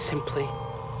 Simply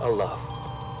a love.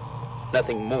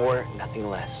 Nothing more, nothing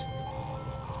less.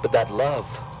 But that love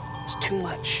was too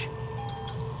much,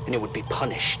 and it would be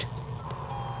punished.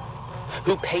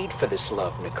 Who paid for this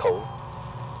love, Nicole?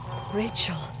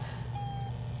 Rachel.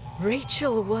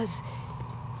 Rachel was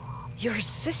your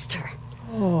sister.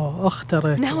 Oh,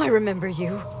 أخترك. Now I remember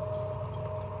you.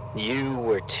 You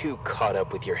were too caught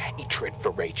up with your hatred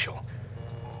for Rachel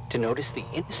to notice the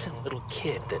innocent little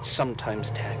kid that sometimes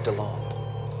tagged along.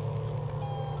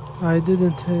 I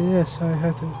didn't. Yes, I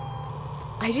had it.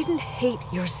 I didn't hate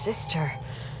your sister.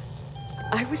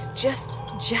 I was just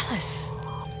jealous.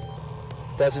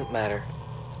 Doesn't matter.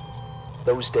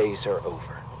 Those days are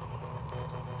over.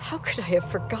 How could I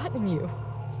have forgotten you?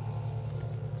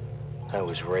 I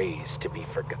was raised to be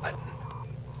forgotten.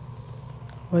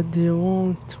 What do you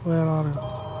want? Where are you?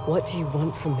 What do you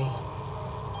want from me?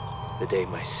 The day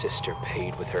my sister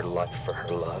paid with her life for her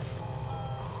love.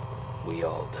 We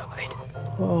all died.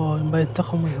 اوه ينبغي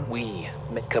ينتقم منها. We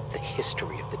make up the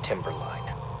history of the Timberline.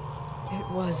 It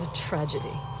was a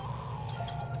tragedy.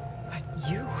 But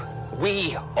you...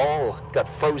 We all got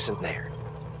frozen there.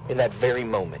 In that very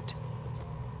moment.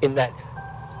 In that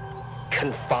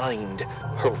confined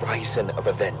horizon of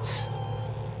events.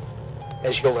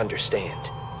 As you'll understand.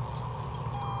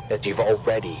 As you've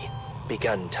already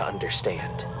begun to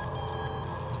understand.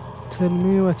 Tell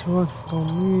me what you want from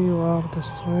me, you are the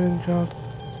stranger.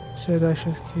 Said I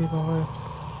should keep away.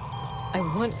 I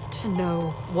want to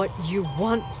know what you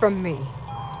want from me.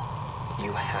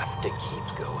 You have to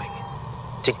keep going.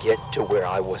 To get to where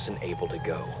I wasn't able to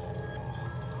go.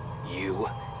 You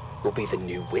will be the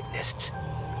new witness.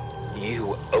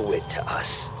 You owe it to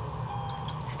us.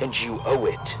 And you owe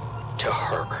it to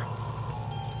her.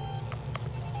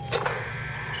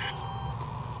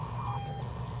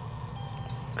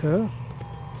 Okay.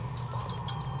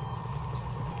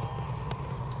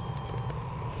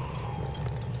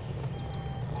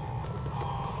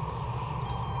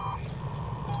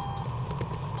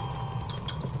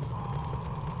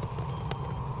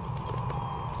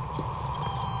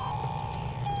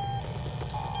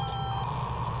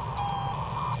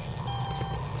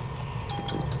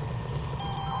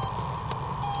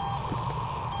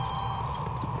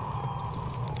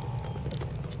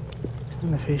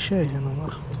 أنا في شيء هنا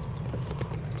مخفي.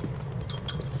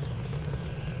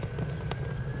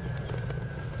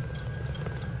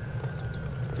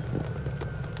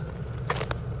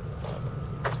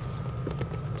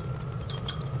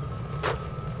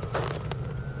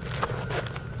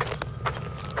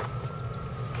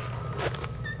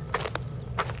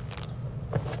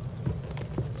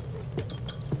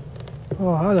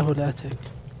 أوه هذا هو الأتك.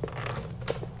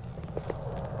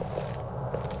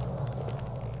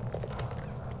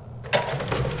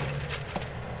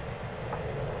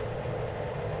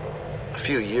 A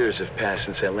few years have passed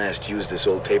since I last used this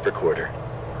old tape recorder.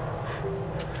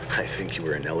 I think you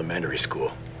were in elementary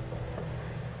school.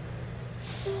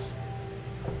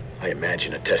 I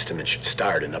imagine a testament should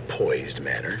start in a poised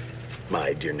manner.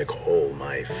 My dear Nicole,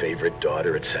 my favorite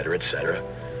daughter, etc., etc.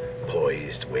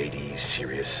 Poised, weighty,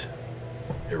 serious,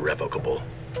 irrevocable.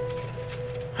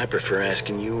 I prefer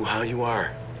asking you how you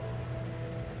are.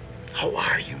 How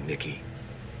are you, Nikki?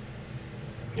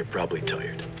 You're probably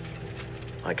tired.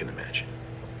 I can imagine.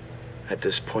 At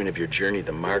this point of your journey,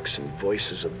 the marks and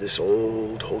voices of this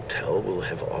old hotel will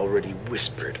have already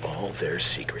whispered all their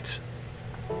secrets.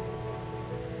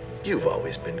 You've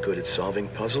always been good at solving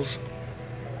puzzles.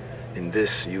 In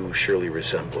this, you surely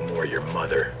resemble more your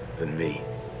mother than me.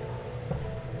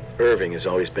 Irving has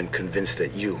always been convinced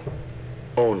that you,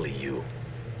 only you,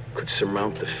 could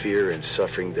surmount the fear and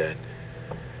suffering that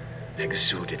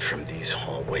exuded from these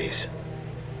hallways.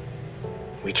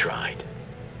 We tried.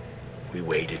 We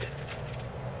waited.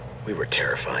 We were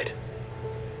terrified.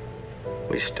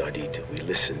 We studied. We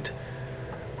listened.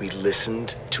 We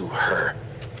listened to her.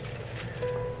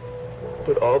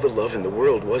 But all the love in the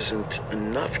world wasn't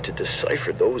enough to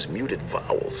decipher those muted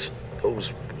vowels,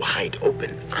 those wide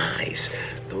open eyes,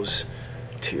 those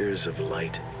tears of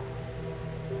light.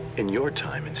 In your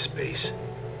time and space,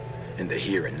 in the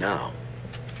here and now,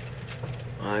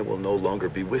 I will no longer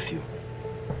be with you.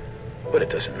 But it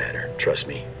doesn't matter. Trust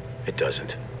me, it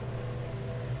doesn't.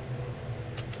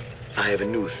 I have a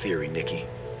new theory, Nikki.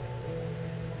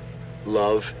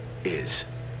 Love is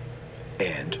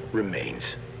and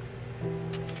remains.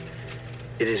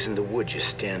 It is in the wood you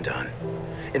stand on,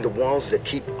 in the walls that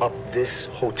keep up this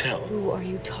hotel. Who are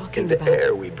you talking in the about?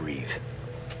 air we breathe.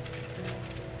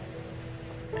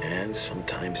 And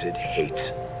sometimes it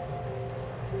hates.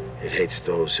 It hates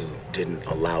those who didn't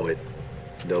allow it,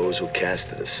 those who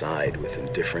cast it aside with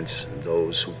indifference, and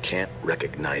those who can't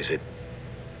recognize it.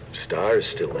 Stars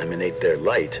still emanate their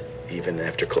light, even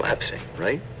after collapsing,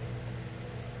 right?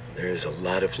 There's a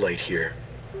lot of light here.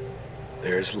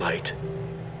 There's light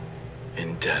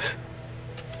in death.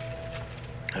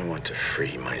 I want to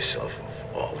free myself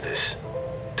of all this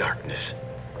darkness.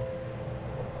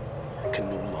 I can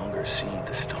no longer see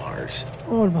the stars.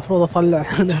 أوه المفروض أطلع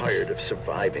I'm هنا. tired of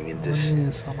surviving in this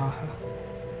صراحة.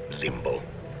 limbo.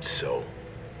 So,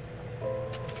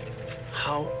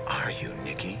 how are you,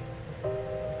 Nikki?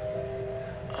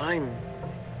 I'm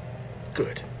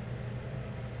good.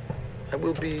 I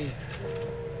will be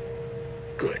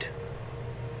good.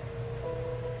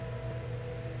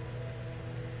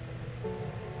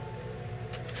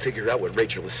 Figure out what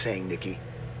Rachel is saying, Nikki.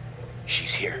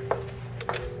 She's here.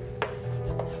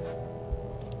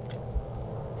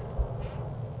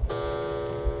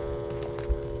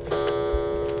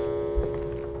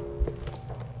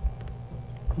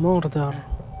 موردر.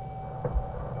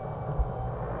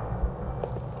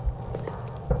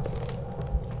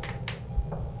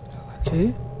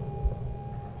 اوكي.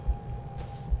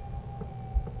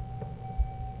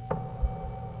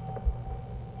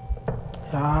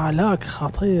 يا لاك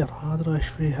خطير، ما ادري ايش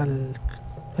فيها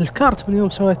الكارت من يوم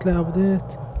سويت له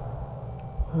ابديت.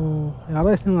 اوه يا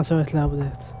ريتني ما سويت له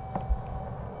ابديت.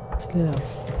 كلير.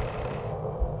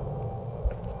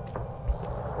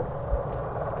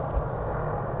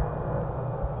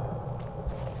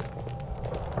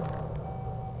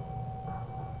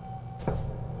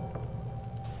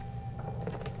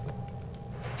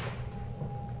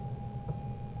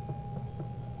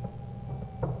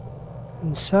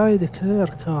 انسايد كلير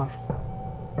كار.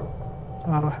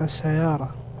 اروح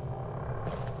للسيارة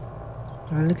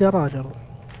على الجراج اروح.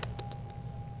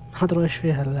 ما ادري ايش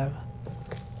فيها اللعبة،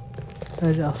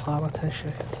 فجأة صارت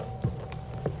هالشيء.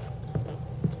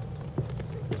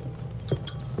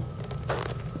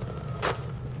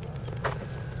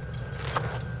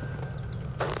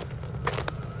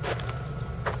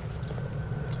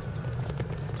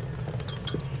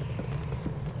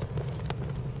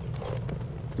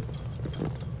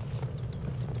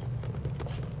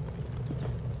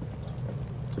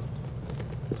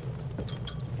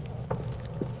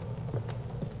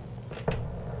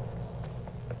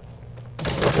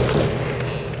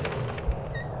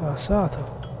 يا ساتر.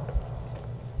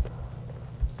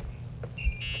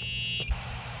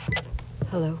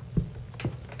 Hello.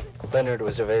 Leonard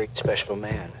was a very special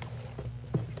man.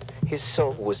 His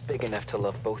soul was big enough to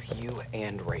love both you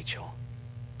and Rachel.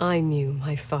 I knew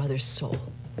my father's soul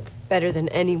better than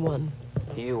anyone.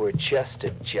 You were just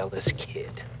a jealous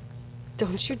kid.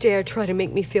 Don't you dare try to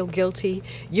make me feel guilty.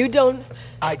 You don't...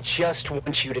 I just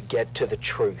want you to get to the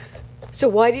truth. So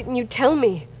why didn't you tell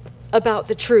me about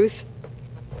the truth?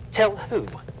 Tell who?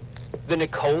 The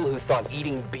Nicole who thought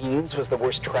eating beans was the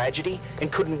worst tragedy and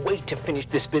couldn't wait to finish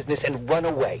this business and run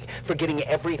away, forgetting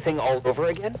everything all over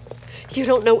again? You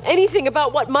don't know anything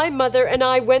about what my mother and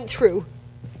I went through.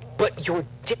 But you're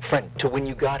different to when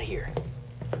you got here.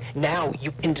 Now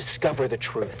you can discover the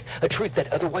truth, a truth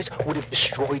that otherwise would have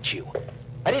destroyed you.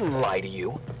 I didn't lie to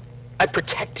you. I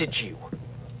protected you.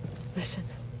 Listen,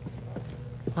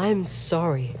 I'm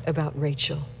sorry about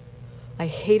Rachel. I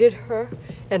hated her,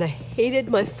 and I hated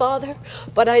my father,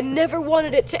 but I never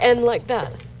wanted it to end like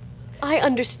that. I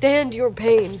understand your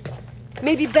pain,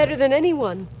 maybe better than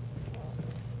anyone.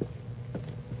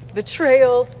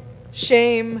 Betrayal,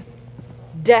 shame,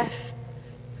 death.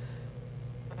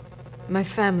 My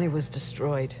family was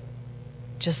destroyed,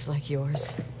 just like yours.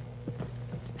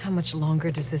 How much longer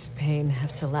does this pain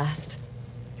have to last?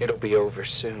 It'll be over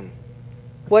soon.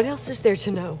 What else is there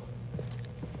to know?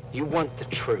 You want the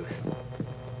truth.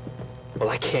 Well,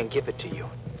 I can't give it to you.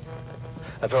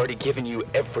 I've already given you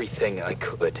everything I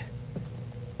could.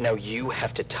 Now you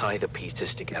have to tie the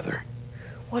pieces together.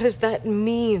 What does that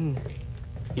mean?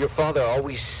 Your father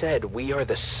always said we are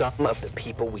the sum of the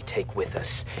people we take with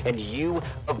us, and you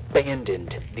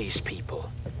abandoned these people.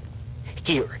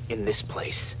 Here, in this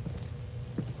place.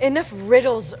 Enough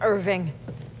riddles, Irving.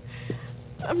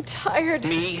 I'm tired.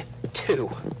 Me,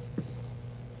 too.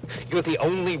 You're the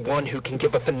only one who can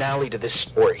give a finale to this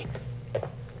story.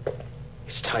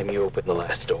 It's time you open the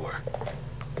last door.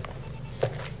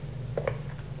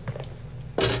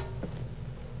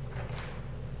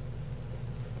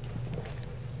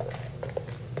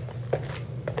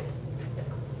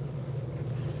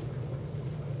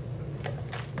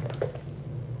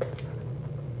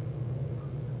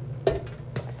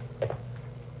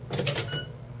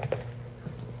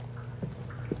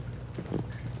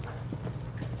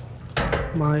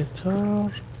 ماي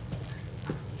كار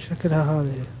شكلها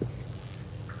هذه.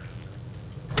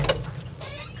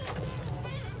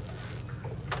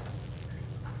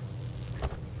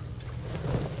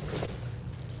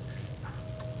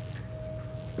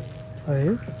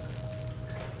 طيب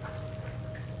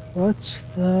what's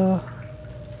the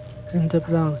in the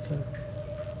blanket.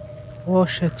 oh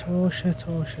shit oh shit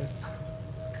oh shit.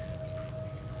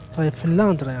 طيب في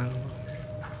اللاندرا يعني.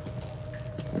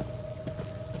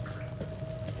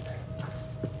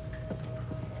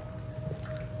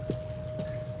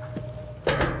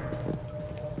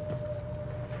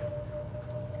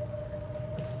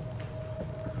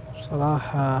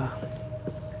 صراحة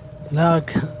لاق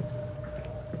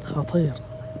خطير،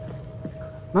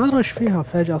 ما أدري إيش فيها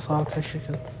فجأة صارت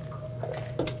هالشكل.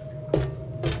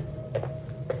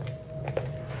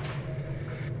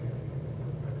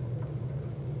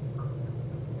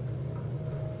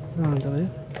 ما أدري.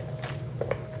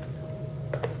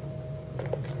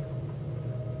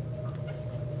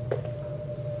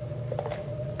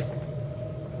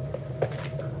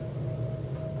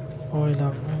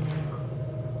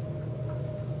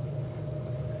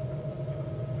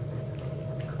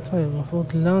 طيب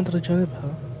المفروض لا ندري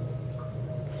جانبها.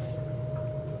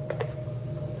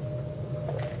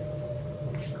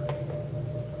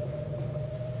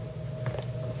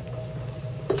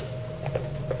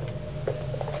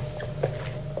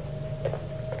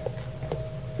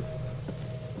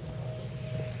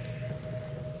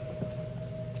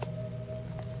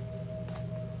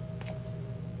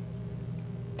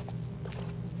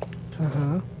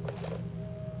 أها.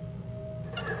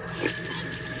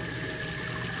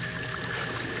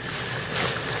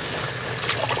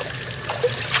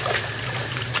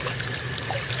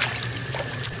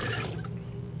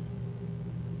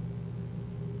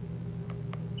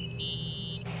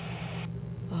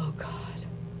 Oh, God.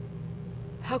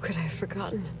 How could I have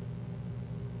forgotten?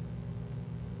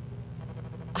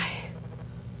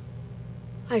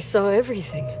 I saw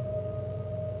everything.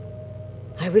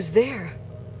 I was there.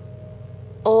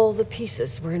 All the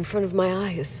pieces were in front of my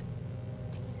eyes.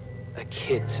 A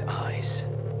kid's eyes.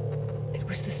 It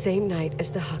was the same night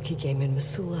as the hockey game in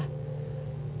Missoula.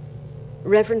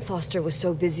 Reverend Foster was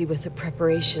so busy with the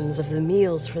preparations of the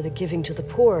meals for the giving to the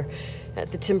poor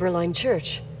at the Timberline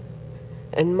Church.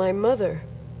 And my mother,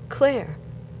 Claire,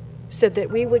 said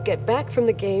that we would get back from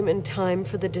the game in time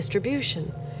for the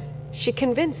distribution. She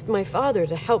convinced my father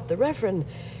to help the Reverend,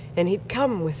 and he'd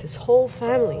come with his whole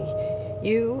family.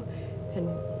 You and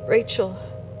Rachel.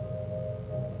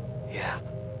 Yeah.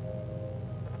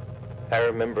 I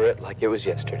remember it like it was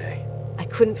yesterday. I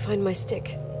couldn't find my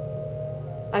stick.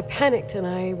 I panicked and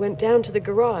I went down to the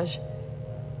garage.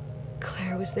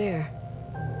 Claire was there,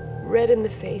 red in the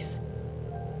face.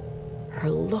 Her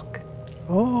look.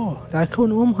 أوه لا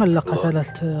يكون أمها اللي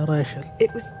قتلت ريشل.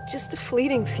 It was just a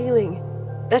fleeting feeling.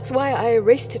 That's why I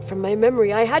erased it from my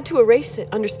memory. I had to erase it,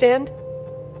 understand?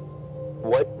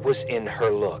 What was in her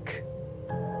look?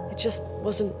 It just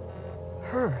wasn't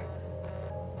her.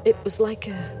 It was like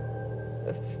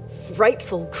a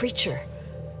frightful creature.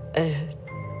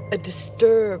 A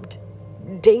disturbed,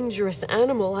 dangerous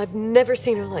animal. I've never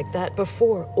seen her like that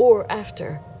before or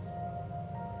after.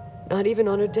 Not even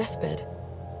on her deathbed.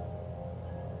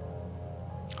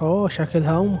 أوه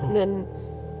شكلها أمها. And then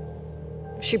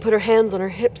she put her hands on her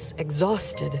hips,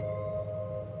 exhausted.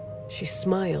 She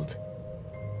smiled.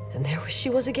 And there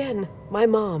she was again, my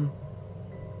mom.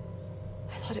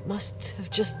 I thought it must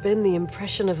have just been the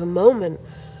impression of a moment.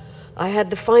 I had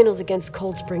the finals against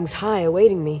Cold Springs High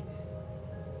awaiting me.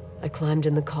 I climbed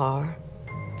in the car,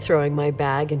 throwing my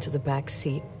bag into the back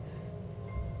seat.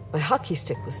 My hockey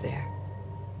stick was there.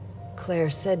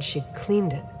 Claire said she'd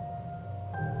cleaned it.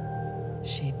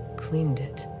 She'd cleaned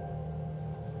it.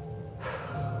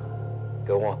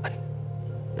 Go on.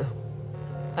 No,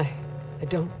 I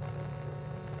don't.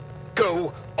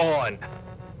 Go on!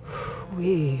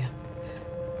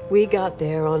 We got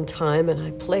there on time and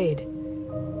I played.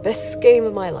 Best game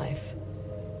of my life.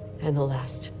 And the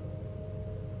last.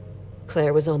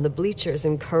 Claire was on the bleachers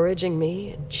encouraging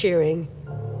me and cheering.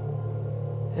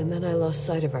 And then I lost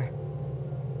sight of her.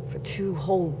 For 2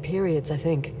 whole periods, I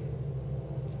think.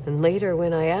 And later,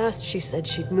 when I asked, she said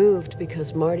she'd moved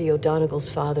because Marty O'Donegal's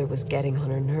father was getting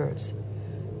on her nerves.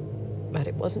 But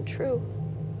it wasn't true.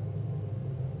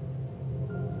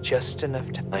 Just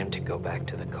enough time to go back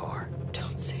to the car.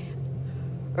 Don't say it.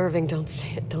 Irving, don't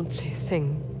say it. Don't say a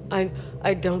thing.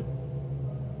 I don't...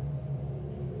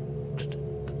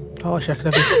 أوه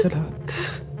شكلها بيقتلها.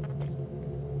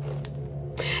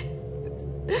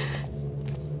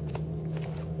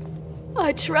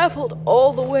 I traveled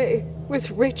all the way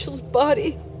with Rachel's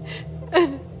body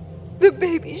and the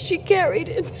baby she carried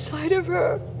inside of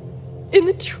her in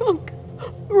the trunk,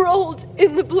 rolled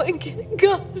in the blanket.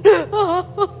 God,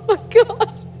 oh my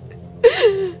God.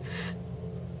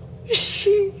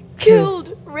 She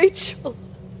killed Rachel.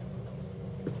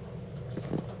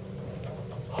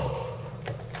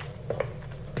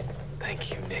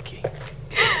 Thank you, Nikki.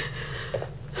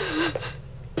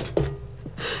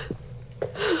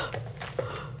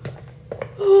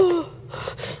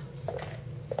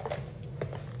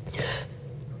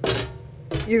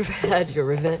 You've had your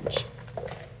revenge.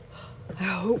 I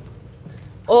hope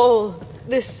all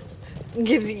this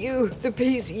gives you the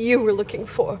peace you were looking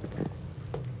for.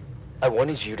 I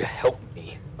wanted you to help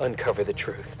me uncover the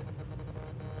truth.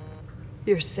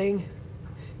 You're saying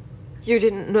you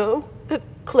didn't know that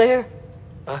Claire...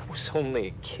 I was only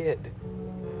a kid.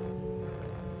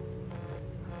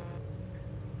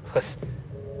 Plus,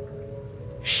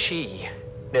 she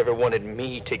never wanted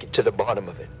me to get to the bottom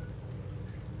of it.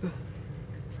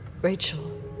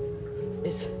 Rachel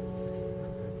is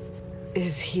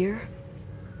here?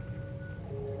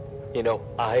 You know,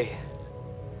 I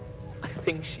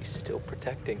think she's still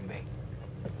protecting me.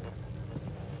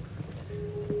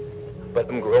 But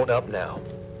I'm grown up now.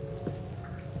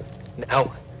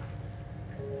 Now,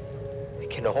 we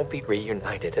can all be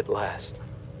reunited at last.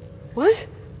 What?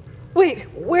 Wait,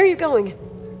 where are you going?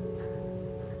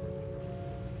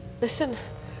 Listen,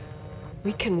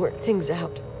 we can work things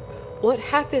out. What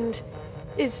happened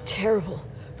is terrible,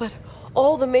 but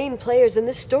all the main players in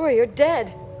this story are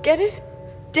dead. Get it?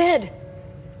 Dead.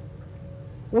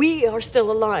 We are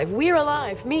still alive. We're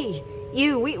alive. Me,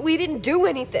 you, we didn't do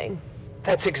anything.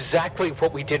 That's exactly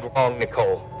what we did wrong,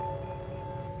 Nicole.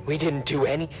 We didn't do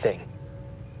anything.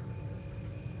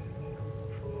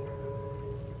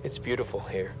 It's beautiful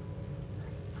here.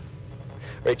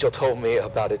 Rachel told me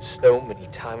about it so many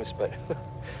times, but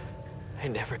I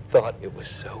never thought it was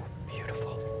so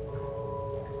beautiful.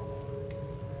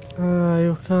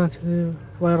 You can't.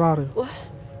 Where are you? What?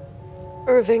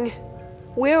 Irving,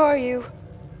 where are you?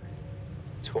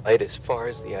 It's white as far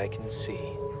as the eye can see,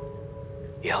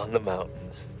 beyond the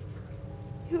mountains.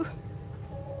 You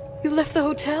left the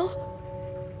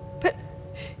hotel? But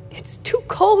it's too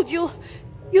cold. You'll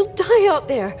die out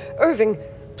there. Irving,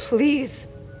 please.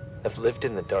 I've lived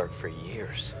in the dark for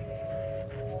years.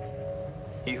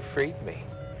 You freed me.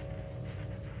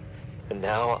 And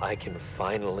now I can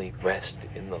finally rest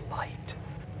in the light.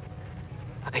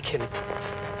 I can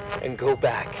go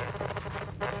back.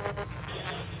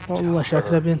 والله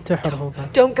شكله بينتحر هو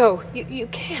بعد. Don't go. You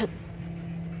can't.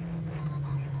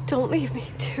 Don't leave me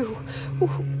too.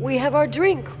 We have our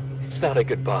drink. It's not a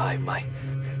goodbye, my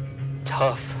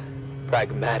tough,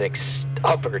 pragmatic,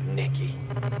 stubborn Nikki.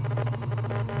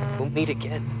 We'll meet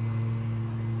again.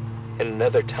 In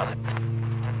another time.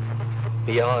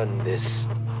 Beyond this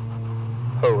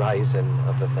horizon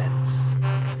of events.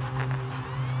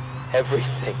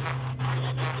 Everything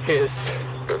is...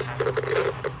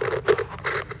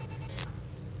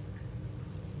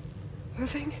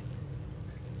 Irving?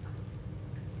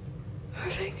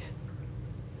 Irving?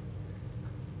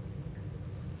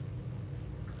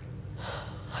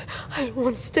 I don't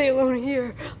want to stay alone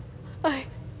here.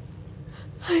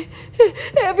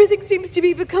 Everything seems to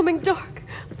be becoming dark.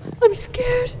 I'm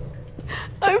scared.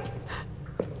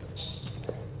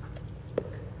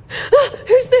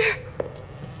 Who's there?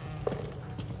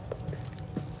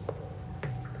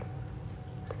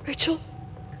 Rachel?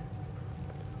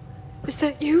 Is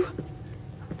that you?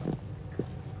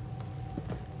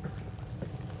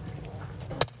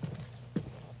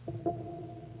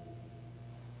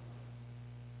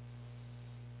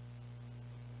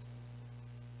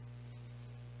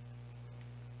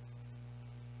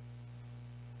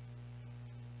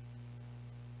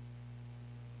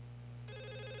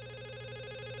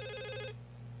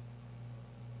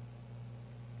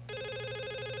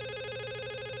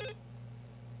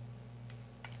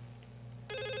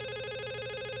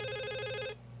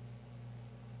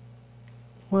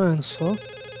 وين الصوت؟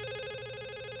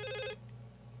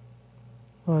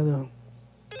 هذا.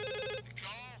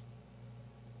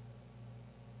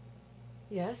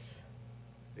 Yes?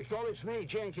 Nicole, it's me,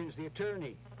 Jenkins, the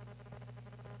attorney.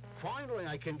 Finally,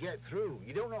 I can get through.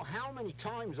 You don't know how many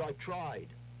times I've tried.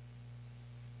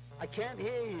 I can't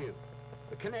hear you.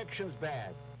 The connection's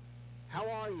bad. How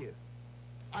are you?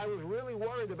 I was really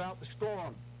worried about the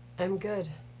storm. I'm good.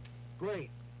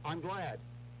 Great. I'm glad.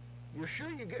 You're sure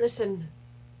you get... Listen,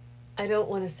 I don't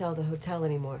want to sell the hotel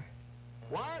anymore.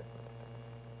 What?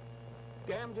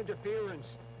 Damned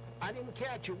interference. I didn't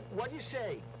catch you. What'd you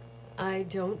say? I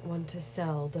don't want to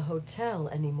sell the hotel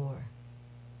anymore.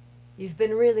 You've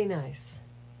been really nice.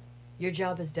 Your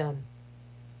job is done.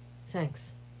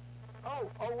 Thanks. Oh,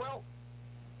 well,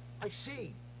 I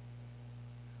see.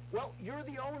 Well, you're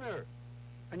the owner,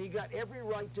 and you got every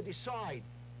right to decide.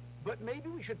 But maybe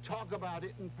we should talk about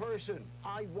it in person.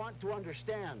 I want to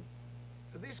understand.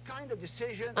 This kind of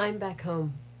decision... I'm back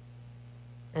home.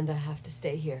 And I have to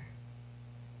stay here.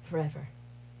 Forever.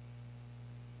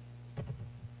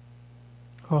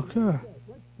 اوكي.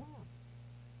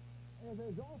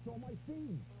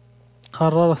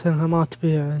 قررت انها ما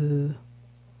تبيع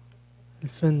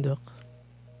الفندق.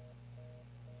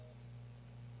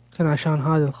 كان عشان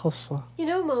هذه القصة. You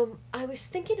know, Mom, I was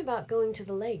thinking about going to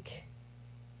the lake.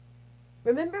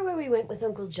 Remember where we went with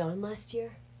Uncle John last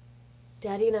year?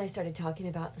 Daddy and I started talking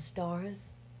about the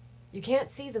stars. You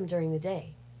can't see them during the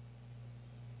day.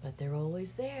 But they're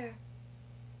always there.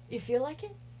 You feel like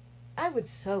it? I would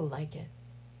so like it.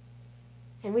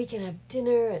 And we can have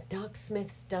dinner at Doc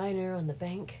Smith's diner on the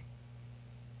bank.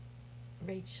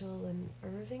 Rachel and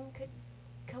Irving could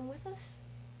come with us?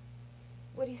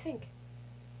 What do you think?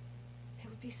 It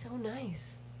would be so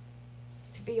nice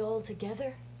to be all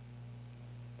together.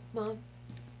 Mom,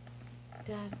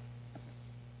 Dad,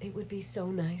 it would be so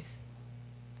nice.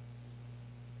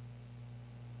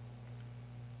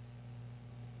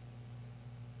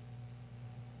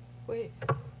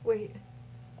 Wait.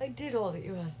 I did all that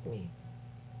you asked me.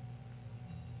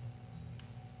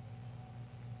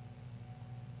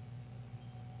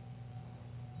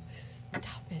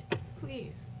 Stop it,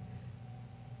 please.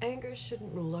 Anger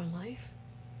shouldn't rule our life.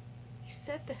 You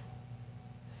said that.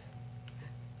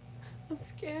 I'm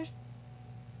scared.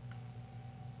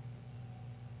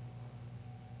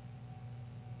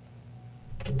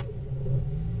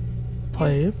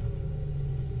 طيب.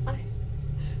 I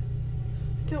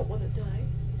don't want to die.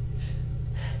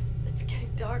 It's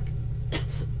getting dark.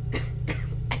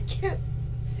 I can't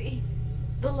see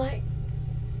the light.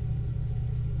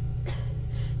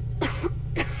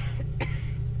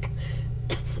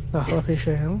 لحظة في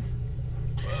شيء هنا.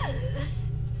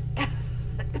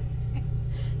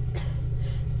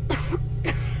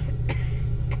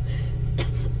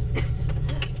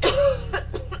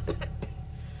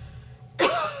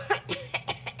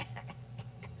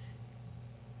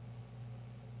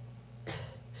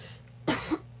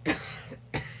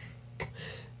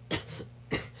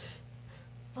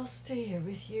 I'll stay here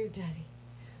with you, Daddy.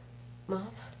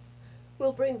 Mom,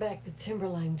 we'll bring back the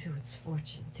Timberline to its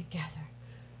fortune together.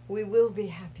 We will be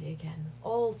happy again,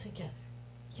 all together.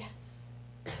 Yes.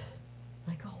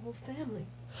 Like a whole family.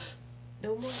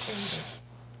 No more anger.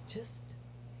 Just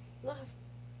love.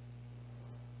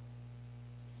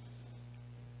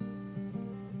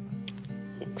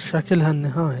 شكلها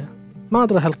النهاية. ما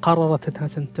أدري هل قررت إنها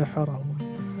تنتحر أو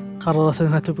قررت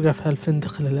إنها تبقى في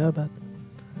هالفندق للأبد.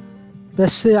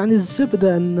 بس يعني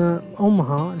الزبدة إن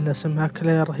أمها اللي اسمها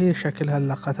كلير هي شكلها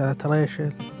اللي قتلت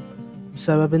ريشل،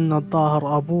 بسبب إن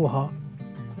الظاهر أبوها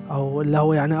أو اللي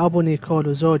هو يعني أبو نيكول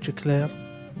وزوج كلير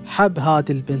حب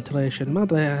هذه البنت ريشل. ما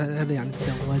أدري هل يعني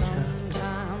تزوجها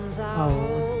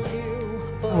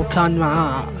أو كان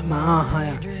معاها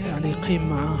يعني يقيم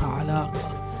معاها علاقة.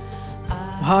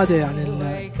 وهذا يعني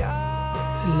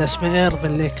اللي اسمه إيرفن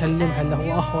اللي يكلمها اللي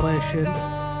هو أخو ريشل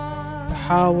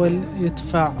يحاول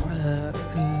يدفع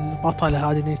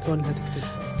البطلة هذه نيكول انها تقتل.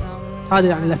 هذا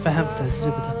يعني اللي فهمته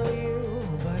الزبدة.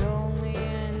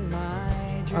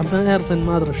 اما إيرفن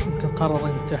ما ادري يمكن قرر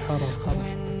ينتحر او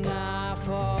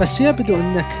خلاص. بس يبدو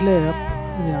ان كلير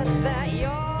يعني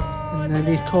ان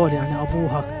نيكول يعني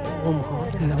ابوها وامها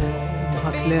اللي هو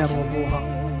امها كلير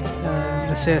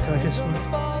وابوها نسيت وش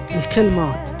اسمه الكل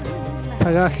مات.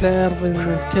 فقالت له إيرفن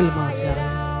ان الكل مات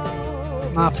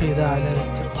يعني ما في داعي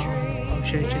للانتقام او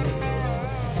شيء كذا.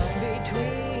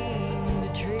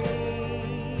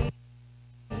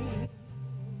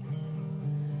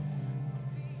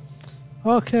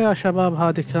 اوكي يا شباب،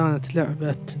 هذه كانت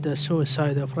لعبة The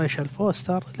Suicide of Rachel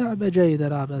Foster. لعبة جيدة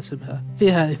لا بأس بها،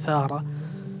 فيها إثارة.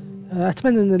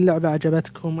 أتمنى أن اللعبة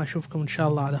عجبتكم. أشوفكم إن شاء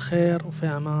الله على خير وفي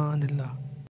أمان الله.